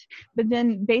worked. But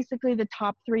then basically the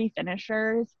top 3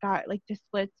 finishers got like to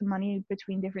split some money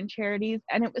between different charities,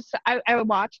 and it was I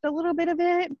watched a little bit of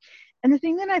it, and the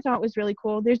thing that I thought was really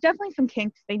cool, there's definitely some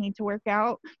kinks they need to work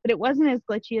out, but it wasn't as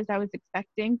glitchy as I was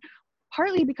expecting.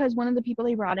 Partly because one of the people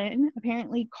they brought in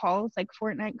apparently calls like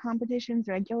Fortnite competitions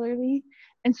regularly.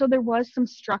 And so there was some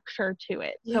structure to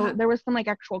it. Yeah. So there was some like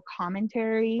actual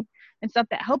commentary and stuff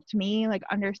that helped me like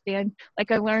understand. Like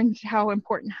I learned how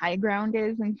important high ground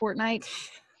is in Fortnite.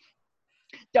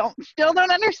 Still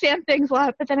don't understand things a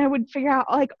lot, but then I would figure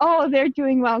out like, oh, they're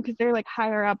doing well because they're like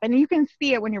higher up. And you can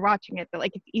see it when you're watching it that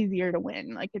like it's easier to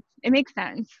win. Like it makes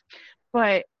sense.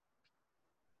 But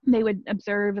they would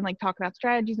observe and like talk about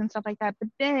strategies and stuff like that. But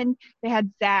then they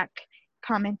had Zach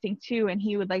commenting too, and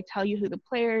he would like tell you who the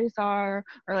players are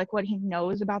or like what he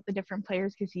knows about the different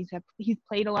players because he's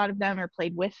played a lot of them or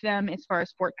played with them as far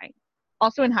as Fortnite.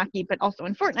 Also in hockey, but also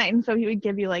in Fortnite. And so he would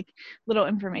give you like little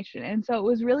information. And so it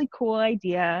was really cool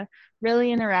idea, really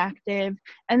interactive.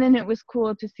 And then it was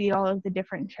cool to see all of the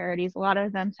different charities, a lot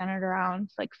of them centered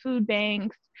around like food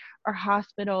banks or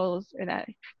hospitals or that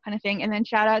kind of thing. And then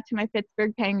shout out to my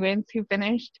Pittsburgh Penguins who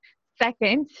finished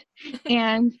second.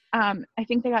 And I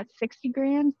think they got 60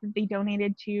 grand that they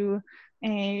donated to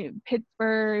a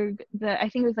Pittsburgh, I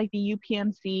think it was like the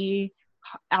UPMC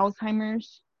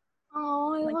Alzheimer's.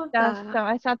 Oh, I love stuff. that. So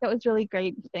I thought that was really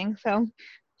great thing. So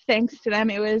thanks to them.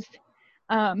 It was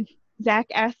Zach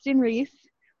Aston Reese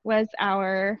was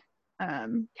our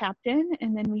captain,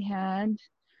 and then we had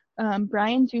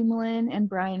Brian Dumoulin and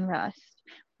Brian Rust.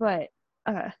 But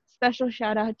special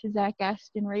shout out to Zach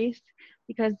Aston Reese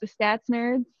because the stats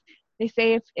nerds, they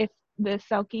say if the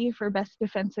Selkie for best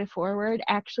defensive forward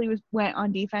actually went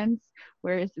on defense,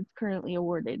 whereas it's currently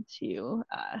awarded to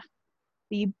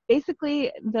basically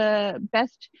the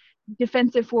best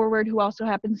defensive forward who also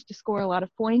happens to score a lot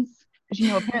of points,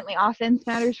 because apparently offense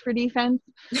matters for defense.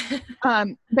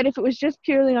 But if it was just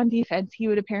purely on defense, he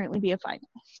would apparently be a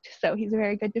finalist. So he's a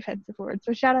very good defensive forward.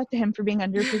 So shout out to him for being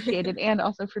underappreciated and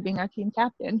also for being our team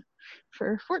captain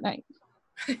for Fortnite.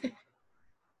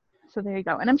 So there you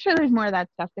go. And I'm sure there's more of that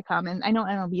stuff to come. And I know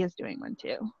MLB is doing one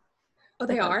too. Oh,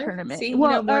 they are? Tournament. See,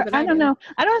 well, more than I don't do. know.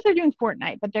 I don't know if they're doing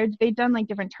Fortnite, but they've done like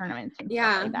different tournaments and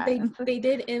stuff like that. They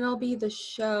did MLB The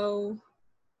Show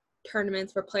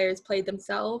tournaments where players played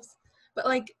themselves, but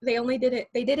like they did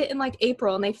it in like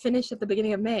April and they finished at the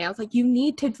beginning of May. I was like, you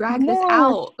need to drag this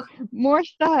out. More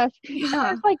stuff.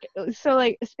 Yeah. Like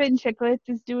Spin Chicklets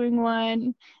is doing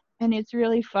one, And it's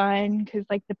really fun because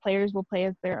like the players will play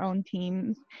as their own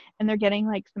teams, and they're getting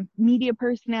like some media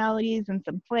personalities and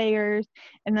some players.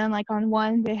 And then like on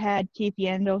one they had Keith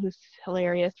Yandel, who's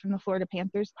hilarious, from the Florida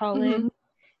Panthers, call in,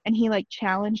 and he like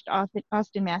challenged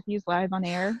Austin Matthews live on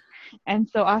air. And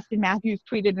so Austin Matthews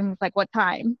tweeted and was like, what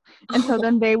time? And so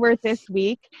then they were this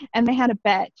week and they had a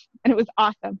bet, and it was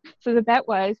awesome. So the bet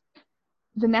was,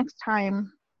 the next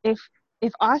time, if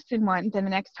Austin won, then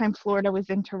the next time Florida was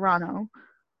in Toronto,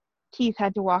 Keith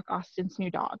had to walk Austin's new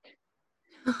dog.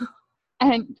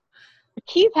 And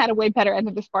Keith had a way better end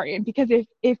of this bargain, because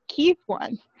if Keith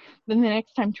won, then the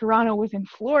next time Toronto was in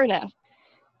Florida,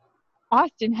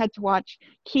 Austin had to watch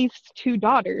Keith's two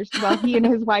daughters while he and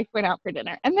his wife went out for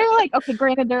dinner. And they're like, okay,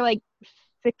 granted, they're like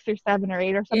 6 or 7 or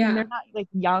 8 or something. Yeah. They're not like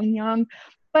young,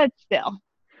 but still,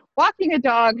 walking a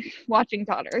dog, watching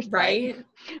daughters, right?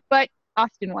 But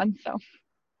Austin won, so.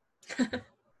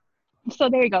 So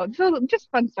there you go. So just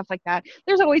fun stuff like that.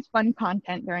 There's always fun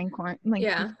content during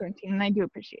quarantine, and I do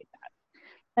appreciate that.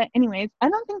 But anyways, I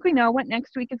don't think we know what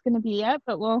next week is going to be yet,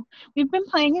 but we've been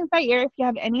playing it by ear. If you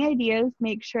have any ideas,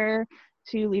 make sure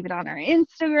to leave it on our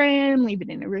Instagram, leave it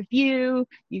in a review.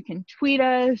 You can tweet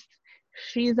us.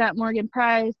 She's at Morgan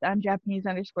Price. I'm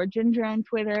Japanese_Ginger on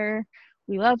Twitter.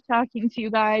 We love talking to you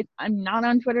guys. I'm not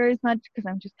on Twitter as much because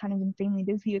I'm just kind of insanely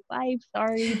busy with life.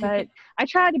 Sorry, but I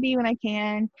try to be when I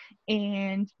can.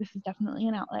 And this is definitely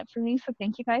an outlet for me. So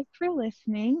thank you guys for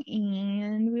listening,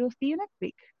 and we will see you next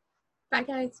week. Bye,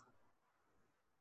 guys.